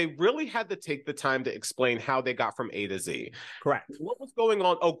school, they really had to take the time to explain how they got from A to Z. Correct. What was going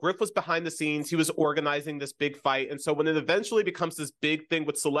on? Oh, Griff was behind the scenes. He was organizing this big fight. And so when it eventually becomes this big thing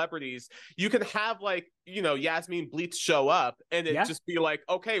with celebrities, you can have like, Yasmin Bleeth show up and it just be like,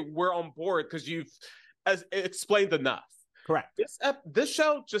 okay, we're on board because you've as explained enough. Correct. This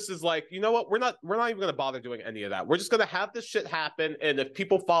show just is like, you know what? We're not even gonna bother doing any of that. We're just gonna have this shit happen, and if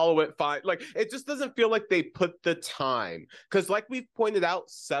people follow it, fine. Like, it just doesn't feel like they put the time. Because, like we've pointed out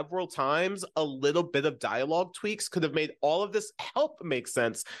several times, a little bit of dialogue tweaks could have made all of this help make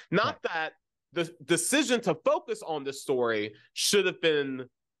sense. Not that the decision to focus on this story should have been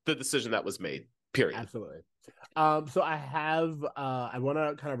the decision that was made. Period. Absolutely. So I want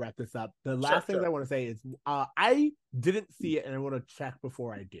to kind of wrap this up. The last thing I want to say is I didn't see it, and I want to check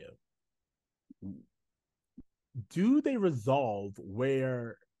before I do. Do they resolve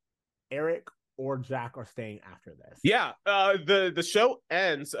where Eric or Jack are staying after this? Yeah. The show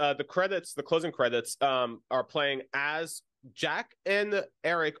ends. The closing credits are playing as Jack and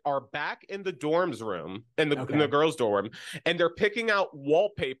Eric are back in the dorms room, in the girls' dorm, and they're picking out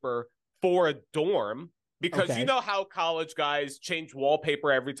wallpaper for a dorm. Because you know how college guys change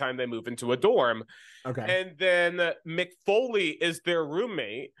wallpaper every time they move into a dorm. Okay. And then Mick Foley is their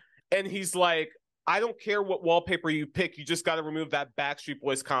roommate. And he's like, I don't care what wallpaper you pick. You just got to remove that Backstreet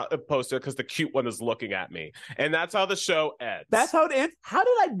Boys poster because the cute one is looking at me. And that's how the show ends. That's how it ends? How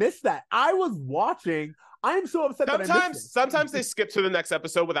did I miss that? I was watching. I am so upset that I missed it. Sometimes they skip to the next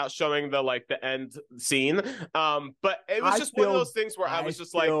episode without showing the end scene. But it was just one of those things where I was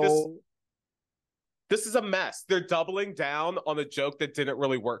just like, this is a mess. They're doubling down on a joke that didn't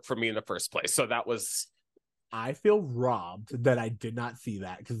really work for me in the first place. So that was... I feel robbed that I did not see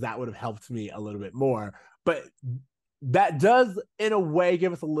that, because that would have helped me a little bit more. But that does, in a way,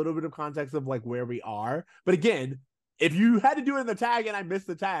 give us a little bit of context of like where we are. But again, if you had to do it in the tag and I missed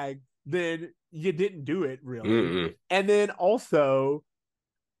the tag, then you didn't do it really. Mm-hmm. And then also,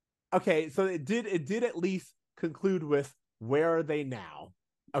 okay, so it did at least conclude with where are they now?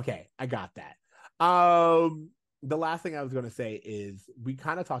 Okay, I got that. The last thing I was going to say is we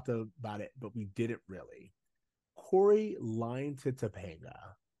kind of talked about it, but we didn't really. Corey lying to Topanga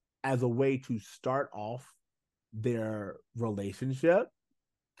as a way to start off their relationship,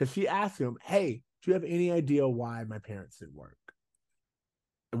 because she asked him, hey, do you have any idea why my parents didn't work?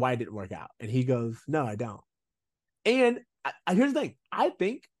 Why it didn't work out? And he goes, no, I don't. And here's the thing. I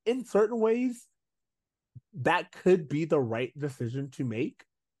think in certain ways that could be the right decision to make,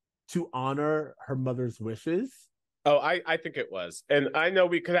 to honor her mother's wishes. Oh, I think it was. And I know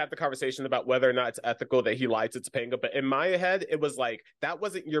we could have the conversation about whether or not it's ethical that he lied to Topanga, but in my head, it was like, that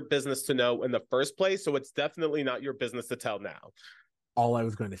wasn't your business to know in the first place, so it's definitely not your business to tell now. All I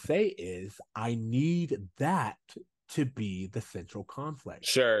was going to say is, I need that to be the central conflict.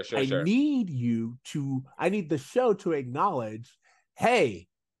 Sure. I need the show to acknowledge, hey,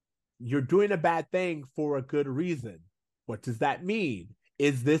 you're doing a bad thing for a good reason. What does that mean?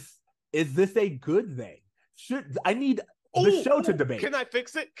 Is this a good thing? I need the show to debate. Can I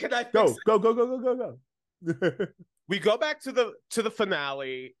fix it? Go. We go back to the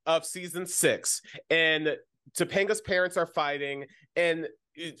finale of season 6, and Topanga's parents are fighting, and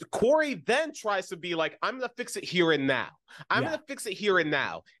Corey then tries to be like, I'm going to fix it here and now. I'm going to fix it here and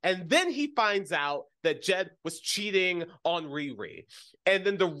now. And then he finds out that Jed was cheating on Riri. And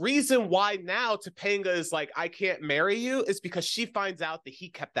then the reason why now Topanga is like, I can't marry you, is because she finds out that he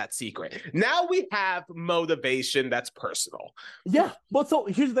kept that secret. Now we have motivation that's personal. Yeah. Well, so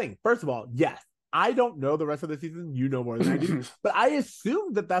here's the thing. First of all, yes, I don't know the rest of the season. You know more than I do. But I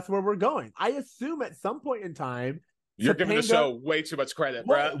assume that that's where we're going. I assume at some point in time, you're giving the show way too much credit,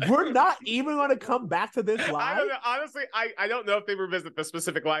 bro. We're not even going to come back to this line. I don't know. Honestly, I don't know if they revisit the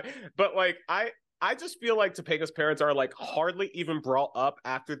specific line, but like I just feel like Topanga's parents are like hardly even brought up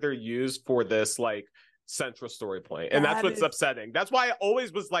after they're used for this like central story point, and that's what's upsetting. That's why I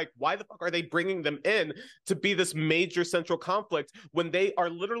always was like, why the fuck are they bringing them in to be this major central conflict when they are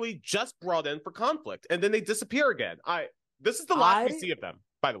literally just brought in for conflict and then they disappear again? This is the last we see of them,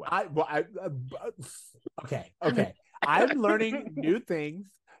 by the way. Okay. I'm learning new things,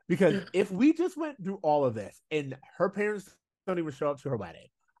 because if we just went through all of this and her parents don't even show up to her wedding,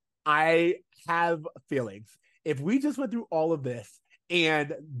 I have feelings. If we just went through all of this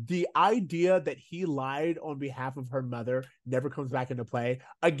and the idea that he lied on behalf of her mother never comes back into play,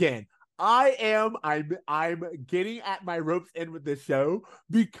 again, I'm getting at my ropes end with this show,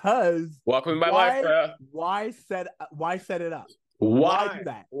 because welcome to my life, bro. Why set it up? Why do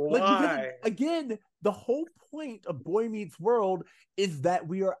that? Why? Because, again, the whole point of Boy Meets World is that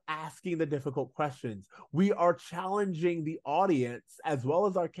we are asking the difficult questions. We are challenging the audience as well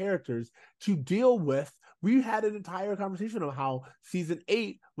as our characters to deal with. We had an entire conversation of how season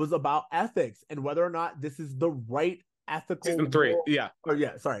 8 was about ethics and whether or not this is the right ethical season 3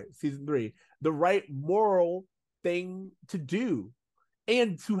 season 3, the right moral thing to do.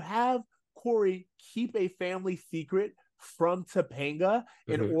 And to have Corey keep a family secret from Topanga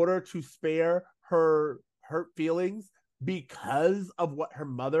in order to spare her hurt feelings because of what her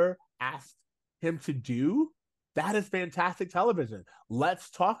mother asked him to do, that is fantastic television. Let's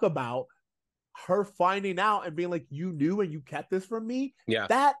talk about her finding out and being like, you knew and you kept this from me. Yeah.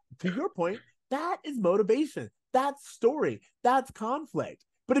 That, to your point, that is motivation. That's story. That's conflict.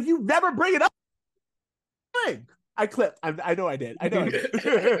 But if you never bring it up, I clipped. I know I did. I know I did.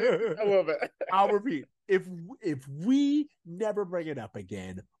 A little bit. I'll repeat. If we never bring it up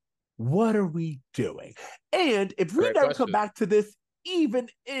again, what are we doing? And if we never come back to this, even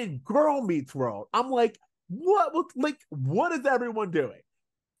in Girl Meets World, I'm like, what is everyone doing?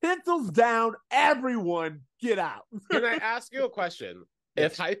 Pencils down, everyone get out. Can I ask you a question?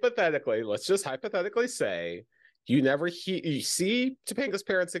 If hypothetically, let's just hypothetically say you never you see Topanga's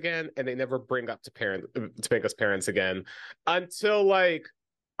parents again, and they never bring up Topanga's parents again until, like,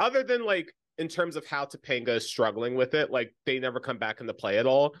 other than, like, in terms of how Topanga is struggling with it, like, they never come back into play at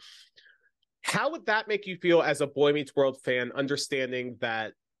all. How would that make you feel as a Boy Meets World fan, understanding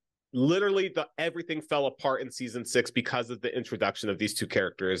that literally everything fell apart in season 6 because of the introduction of these two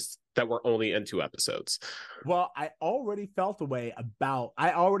characters that were only in 2 episodes? Well, I already felt a way about,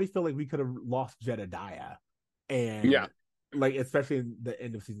 I already feel like we could have lost Jedediah, and like, especially in the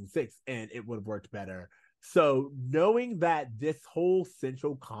end of season 6, and it would have worked better. So knowing that this whole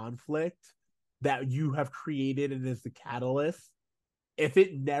central conflict that you have created and is the catalyst, if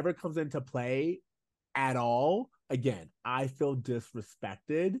it never comes into play at all, again, I feel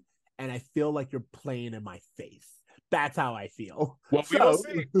disrespected, and I feel like you're playing in my face. That's how I feel. Well, we will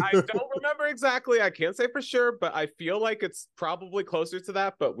see. I don't remember exactly. I can't say for sure, but I feel like it's probably closer to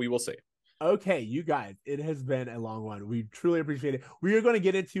that, but we will see. Okay, you guys, it has been a long one. We truly appreciate it. We are going to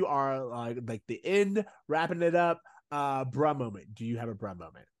get into our, like, the end, wrapping it up. Bruh moment. Do you have a bruh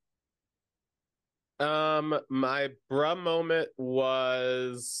moment? My bruh moment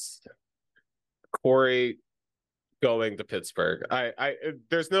was Corey going to Pittsburgh. I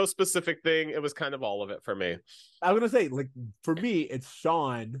there's no specific thing. It was kind of all of it for me. I was gonna say, like, for me, it's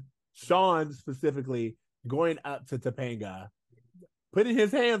Sean specifically going up to Topanga, putting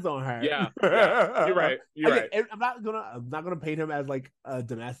his hands on her. Yeah, you're right. You're right. I'm not gonna paint him as, like, a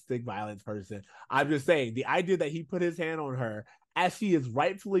domestic violence person. I'm just saying the idea that he put his hand on her as she is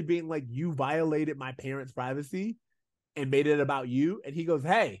rightfully being like, you violated my parents' privacy and made it about you, and he goes,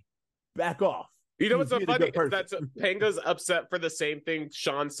 hey, back off. You know what's so funny? That's Topanga's upset for the same thing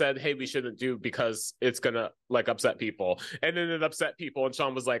Sean said, hey, we shouldn't do because it's gonna, like, upset people. And then it upset people, and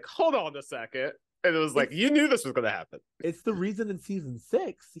Sean was like, hold on a second. And it was like, you knew this was gonna happen. It's the reason in season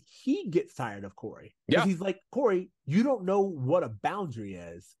 6 he gets tired of Corey. Yeah. He's like, Corey, you don't know what a boundary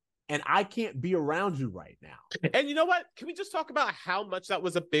is, and I can't be around you right now. And you know what? Can we just talk about how much that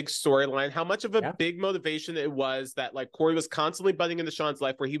was a big storyline, how much of a big motivation it was that, like, Corey was constantly butting into Sean's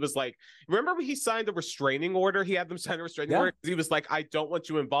life, where he was like, remember when he signed a restraining order? He had them sign a restraining order because he was like, I don't want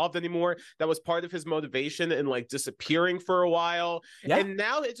you involved anymore. That was part of his motivation in, like, disappearing for a while. Yeah. And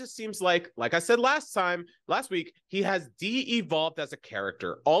now it just seems like I said last week, he has de-evolved as a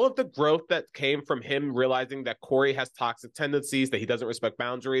character. All of the growth that came from him realizing that Corey has toxic tendencies, that he doesn't respect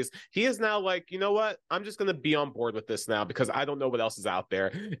boundaries, he is now like, you know what? I'm just going to be on board with this now because I don't know what else is out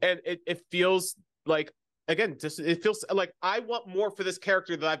there. And it feels like, again, it feels like I want more for this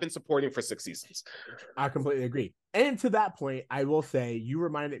character that I've been supporting for 6 seasons. I completely agree. And to that point, I will say, you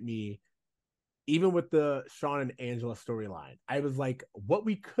reminded me, even with the Sean and Angela storyline, I was like, what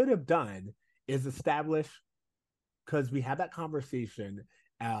we could have done is establish, because we had that conversation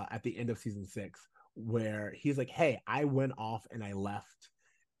at the end of season 6 where he's like, hey, I went off and I left,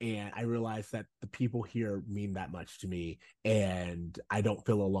 and I realized that the people here mean that much to me, and I don't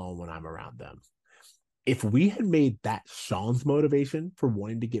feel alone when I'm around them. If we had made that Sean's motivation for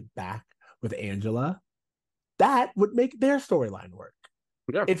wanting to get back with Angela, that would make their storyline work.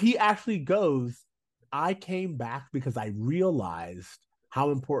 Yeah. If he actually goes, I came back because I realized how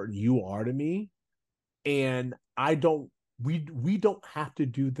important you are to me, and we don't have to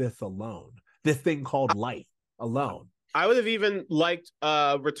do this alone. This thing called life alone. I would have even liked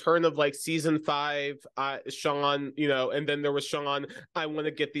return of, like, season 5, Sean, you know, and then there was Sean, I want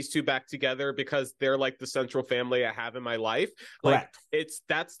to get these two back together because they're, like, the central family I have in my life. Like,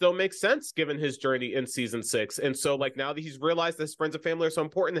 that still makes sense given his journey in season 6. And so, like, now that he's realized that his friends and family are so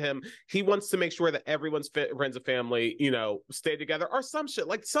important to him, he wants to make sure that everyone's friends and family, you know, stay together, or some shit.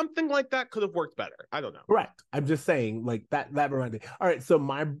 Like, something like that could have worked better. I don't know. Correct. I'm just saying, like, that reminded me. All right, so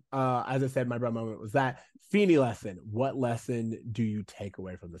my as I said, my brother moment was that Feeny lesson. What lesson do you take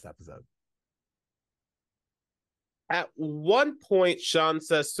away from this episode? At one point, Sean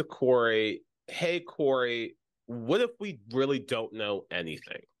says to Corey, "Hey, Corey, what if we really don't know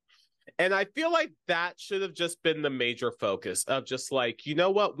anything?" And I feel like that should have just been the major focus of just like, you know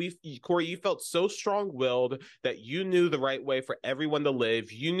what, Corey, you felt so strong-willed that you knew the right way for everyone to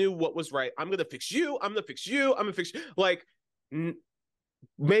live. You knew what was right. I'm gonna fix you. I'm gonna fix you. I'm gonna fix you. Like,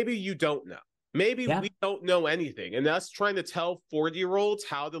 maybe you don't know. Maybe we don't know anything, and us trying to tell 40-year-olds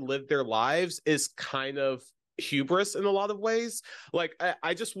how to live their lives is kind of hubris in a lot of ways. Like,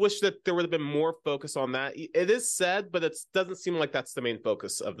 I just wish that there would have been more focus on that. It is said, but it doesn't seem like that's the main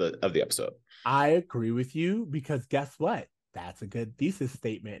focus of the episode. I agree with you, because guess what? That's a good thesis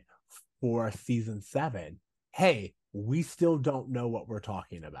statement for season 7. Hey, we still don't know what we're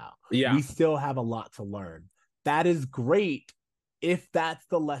talking about. Yeah. We still have a lot to learn. That is great if that's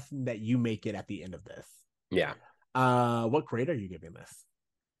the lesson that you make it at the end of this. Yeah. What grade are you giving this?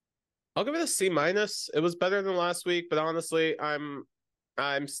 I'll give it a C-. It was better than last week, but honestly, I'm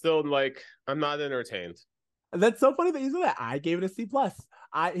still like, I'm not entertained. That's so funny that you said that. I gave it a C+.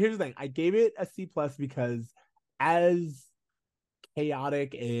 Here's the thing. I gave it a C+ because as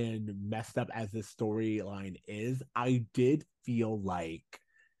chaotic and messed up as this storyline is, I did feel like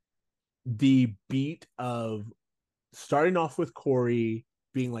the beat of starting off with Corey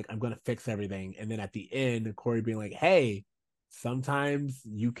being like, I'm going to fix everything. And then at the end, Corey being like, hey, sometimes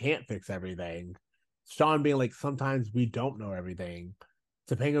you can't fix everything. Sean being like, sometimes we don't know everything.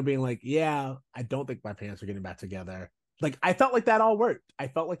 Topanga being like, yeah, I don't think my parents are getting back together. Like, I felt like that all worked. I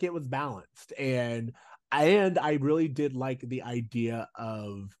felt like it was balanced. And I really did like the idea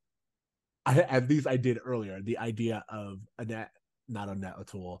of, at least I did earlier, the idea of not Annette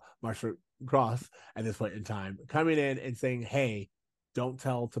O'Toole, Marsha Cross at this point in time, coming in and saying, hey, don't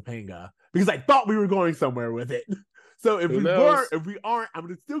tell Topanga, because I thought we were going somewhere with it. So if we aren't, I'm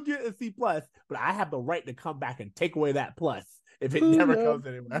gonna still get a C+, but I have the right to come back and take away that plus if it never comes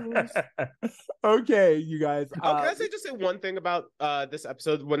anywhere. Okay, you guys. Can I just say one thing about this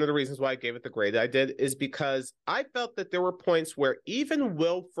episode? One of the reasons why I gave it the grade I did is because I felt that there were points where even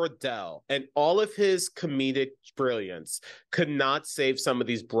Will Friedle and all of his comedic brilliance could not save some of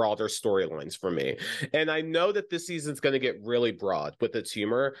these broader storylines for me. And I know that this season's going to get really broad with its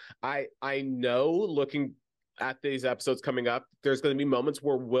humor. I know, looking at these episodes coming up, there's going to be moments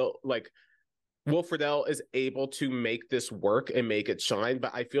where Will Friedle is able to make this work and make it shine, but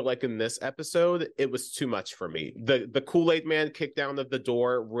I feel like in this episode it was too much for me. The Kool-Aid man kick down of the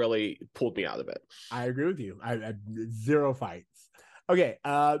door really pulled me out of it. I agree with you. I zero fights. Okay,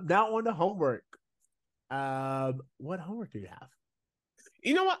 now on to homework. What homework do you have?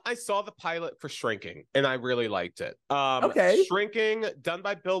 You know what? I saw the pilot for Shrinking, and I really liked it. Okay. Shrinking, done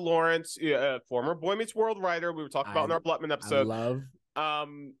by Bill Lawrence, former Boy Meets World writer. We were talking about in our Blutman episode. I love.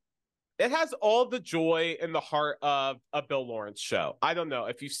 It has all the joy in the heart of a Bill Lawrence show. I don't know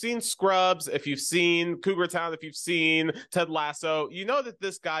if you've seen Scrubs, if you've seen Cougar Town, if you've seen Ted Lasso, you know that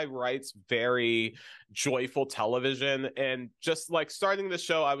this guy writes very joyful television. And just like starting the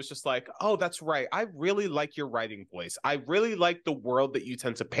show, I was just like, oh, that's right. I really like your writing voice. I really like the world that you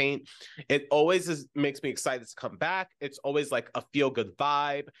tend to paint. It always makes me excited to come back. It's always like a feel good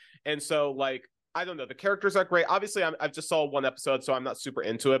vibe. And so like, I don't know. The characters are great. Obviously, I've just saw one episode, so I'm not super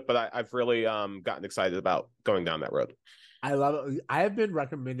into it, but I've really gotten excited about going down that road. I love it. I have been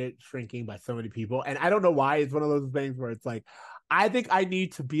recommended Shrinking by so many people, and I don't know why. It's one of those things where it's like, I think I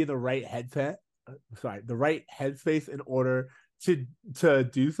need to be in the right the right headspace in order to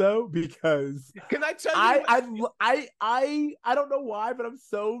do so, because can I tell you? I don't know why, but I'm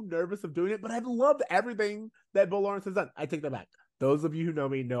so nervous of doing it. But I've loved everything that Bill Lawrence has done. I take that back. Those of you who know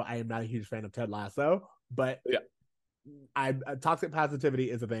me know I am not a huge fan of Ted Lasso, but yeah, toxic positivity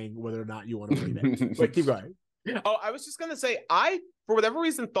is a thing, whether or not you want to believe it. But keep going. Oh, I was just going to say, I, for whatever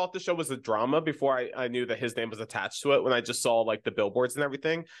reason, thought the show was a drama before I knew that his name was attached to it, when I just saw like the billboards and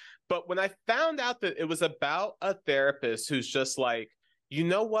everything. But when I found out that it was about a therapist who's just like, you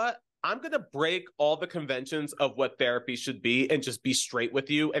know what? I'm going to break all the conventions of what therapy should be and just be straight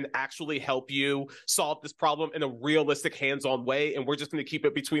with you and actually help you solve this problem in a realistic, hands-on way. And we're just going to keep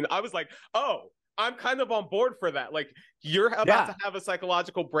it between. I was like, oh, I'm kind of on board for that. Like, you're about to have a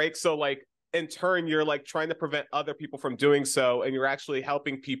psychological break. So like, in turn, you're like trying to prevent other people from doing so. And you're actually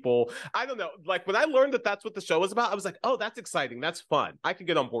helping people. I don't know. Like, when I learned that that's what the show was about, I was like, oh, that's exciting. That's fun. I can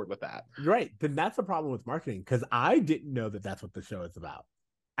get on board with that. Right. Then that's the problem with marketing, because I didn't know that that's what the show is about.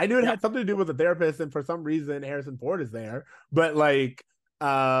 I knew it had something to do with a therapist, and for some reason Harrison Ford is there. But like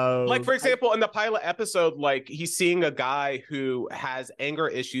for example, in the pilot episode, like he's seeing a guy who has anger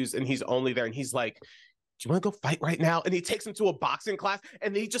issues and he's only there and he's like, do you want to go fight right now? And he takes him to a boxing class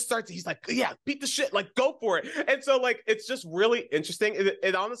and he just starts, he's like, yeah, beat the shit, like go for it. And so like, it's just really interesting.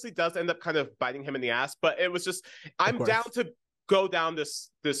 It honestly does end up kind of biting him in the ass, but it was just, I'm down to go down this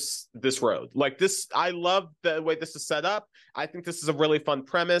road. Like this, I love the way this is set up. I think this is a really fun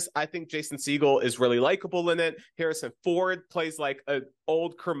premise. I think Jason Segel is really likable in it. Harrison Ford plays like an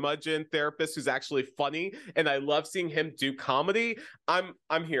old curmudgeon therapist who's actually funny, and I love seeing him do comedy. I'm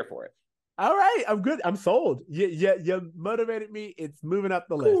here for it. All right, I'm good. I'm sold. You motivated me. It's moving up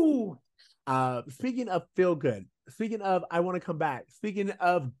the list. Ooh. Speaking of feel good, speaking of I want to come back, speaking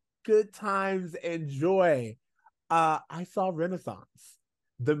of good times and joy, I saw Renaissance,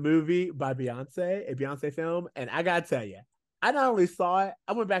 the movie by Beyonce, a Beyonce film, and I gotta tell you, I not only saw it,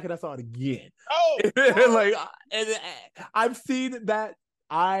 I went back and I saw it again. Like, and I've seen that.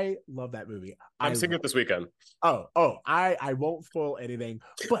 I love that movie. I'm seeing it this weekend. I won't spoil anything.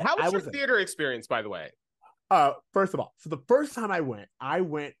 But how was your theater experience, by the way? First of all, so the first time I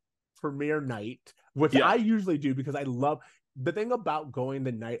went premiere night, which I usually do because I love. The thing about going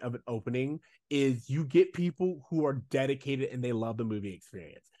the night of an opening is you get people who are dedicated and they love the movie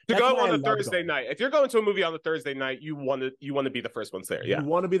experience. To go on a Thursday night. If you're going to a movie on a Thursday night, you want to be the first ones there. Yeah. You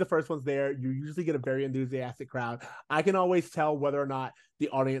want to be the first ones there. You usually get a very enthusiastic crowd. I can always tell whether or not the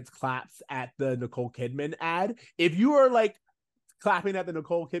audience claps at the Nicole Kidman ad. If you are like clapping at the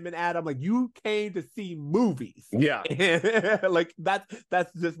Nicole Kidman ad, I'm like, you came to see movies. Yeah. Like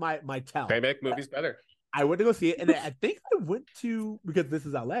that's just my tell. They make movies better. I went to go see it, and I think I went to, because this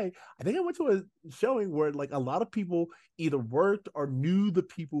is LA, I think I went to a showing where like a lot of people either worked or knew the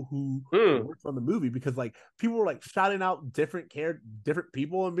people who worked on the movie, because like people were like shouting out different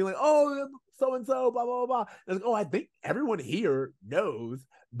people and being like, oh, so and so, blah blah blah. And I was like, oh, I think everyone here knows.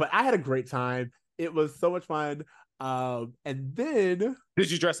 But I had a great time. It was so much fun. And then,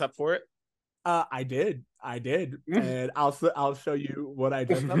 did you dress up for it? I did, and I'll show you what I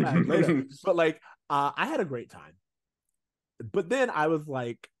dressed up as later. But like, I had a great time. But then I was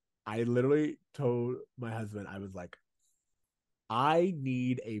like, I literally told my husband, I was like, I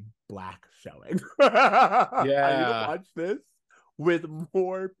need a black showing. I need to watch this with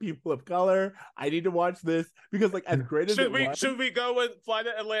more people of color. I need to watch this because, like, as great as should we go and fly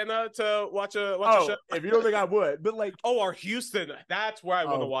to Atlanta to watch a show? If you don't think I would, but like, or Houston, that's where I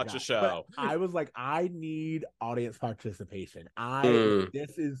want to watch a show. But I was like, I need audience participation.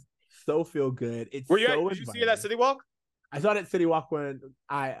 This is so feel good. It's did you see it at City Walk? I saw it at City Walk when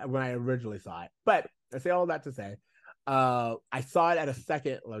I originally saw it. But I say all that to say, I saw it at a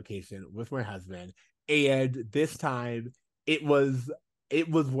second location with my husband, and this time it was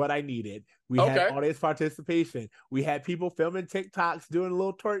what I needed. We had audience participation. We had people filming TikToks, doing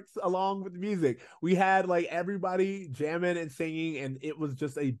little twerks along with the music. We had like everybody jamming and singing, and it was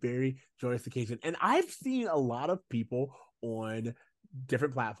just a very joyous occasion. And I've seen a lot of people on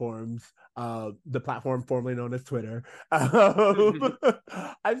different platforms, the platform formerly known as Twitter.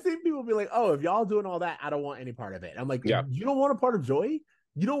 I've seen people be like, oh, if y'all doing all that, I don't want any part of it. I'm like, you don't want a part of joy?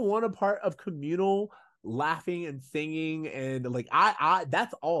 You don't want a part of communal laughing and singing? And like, I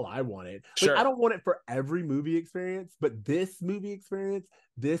that's all I wanted. Like, I don't want it for every movie experience, but this movie experience,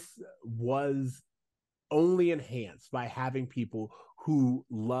 this was only enhanced by having people who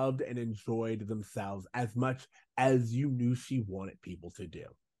loved and enjoyed themselves as much as you knew she wanted people to do.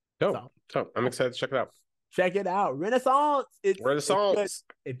 So I'm excited to check it out. Check it out. Renaissance. Renaissance.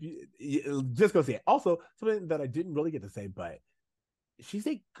 If you just go see it. Also, something that I didn't really get to say, but she's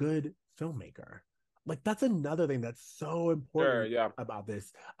a good filmmaker. Like, that's another thing that's so important about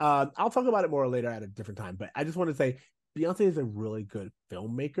this. I'll talk about it more later at a different time, but I just want to say Beyonce is a really good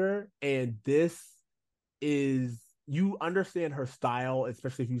filmmaker, and this is, you understand her style,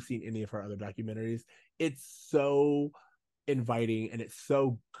 especially if you've seen any of her other documentaries. It's so inviting and it's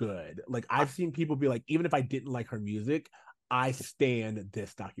so good. Like, I've seen people be like, even if I didn't like her music, I stand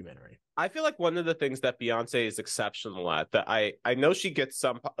this documentary. I feel like one of the things that Beyonce is exceptional at, that I know she gets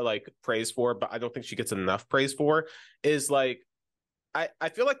some like praise for, but I don't think she gets enough praise for, is like, I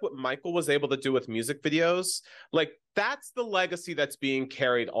feel like what Michael was able to do with music videos, like that's the legacy that's being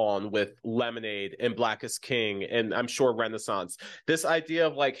carried on with Lemonade and Black is King, and I'm sure Renaissance. This idea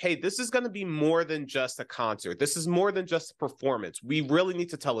of like, hey, this is going to be more than just a concert. This is more than just a performance. We really need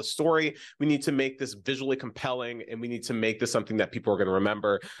to tell a story. We need to make this visually compelling, and we need to make this something that people are going to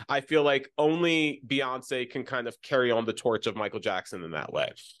remember. I feel like only Beyonce can kind of carry on the torch of Michael Jackson in that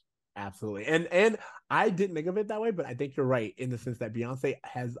way. Absolutely. And I didn't think of it that way, but I think you're right in the sense that Beyonce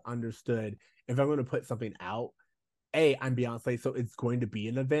has understood, if I'm going to put something out, I'm Beyonce, so it's going to be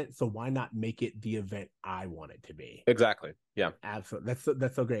an event. So why not make it the event I want it to be? Exactly. Yeah. Absolutely.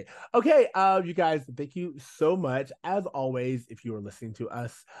 That's so great. Okay, you guys, thank you so much. As always, if you are listening to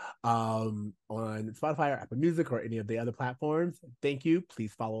us on Spotify or Apple Music or any of the other platforms, thank you.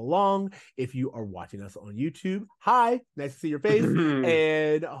 Please follow along. If you are watching us on YouTube, hi, nice to see your face.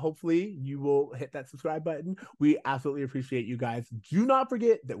 And hopefully you will hit that subscribe button. We absolutely appreciate you guys. Do not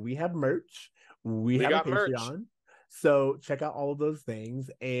forget that we have merch. We have a Patreon. Merch. So check out all of those things.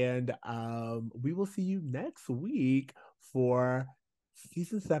 And we will see you next week for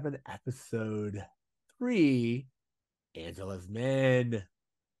season 7, episode 3, Angela's Men.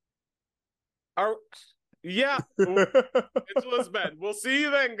 Yeah. Angela's Men. We'll see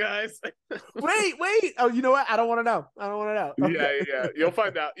you then, guys. Wait. Oh, you know what? I don't want to know. Okay. Yeah. You'll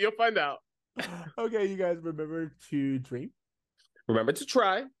find out. Okay, you guys, remember to dream. Remember to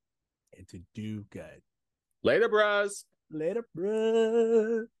try. And to do good. Later, bros.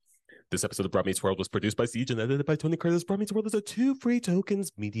 This episode of Broad Meets World was produced by Siege and edited by Tony Curtis. Broad Meets World is a 2 Free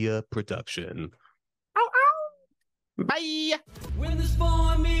Tokens media production. Ow, ow. Bye. When the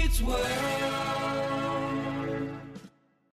spawn meets world.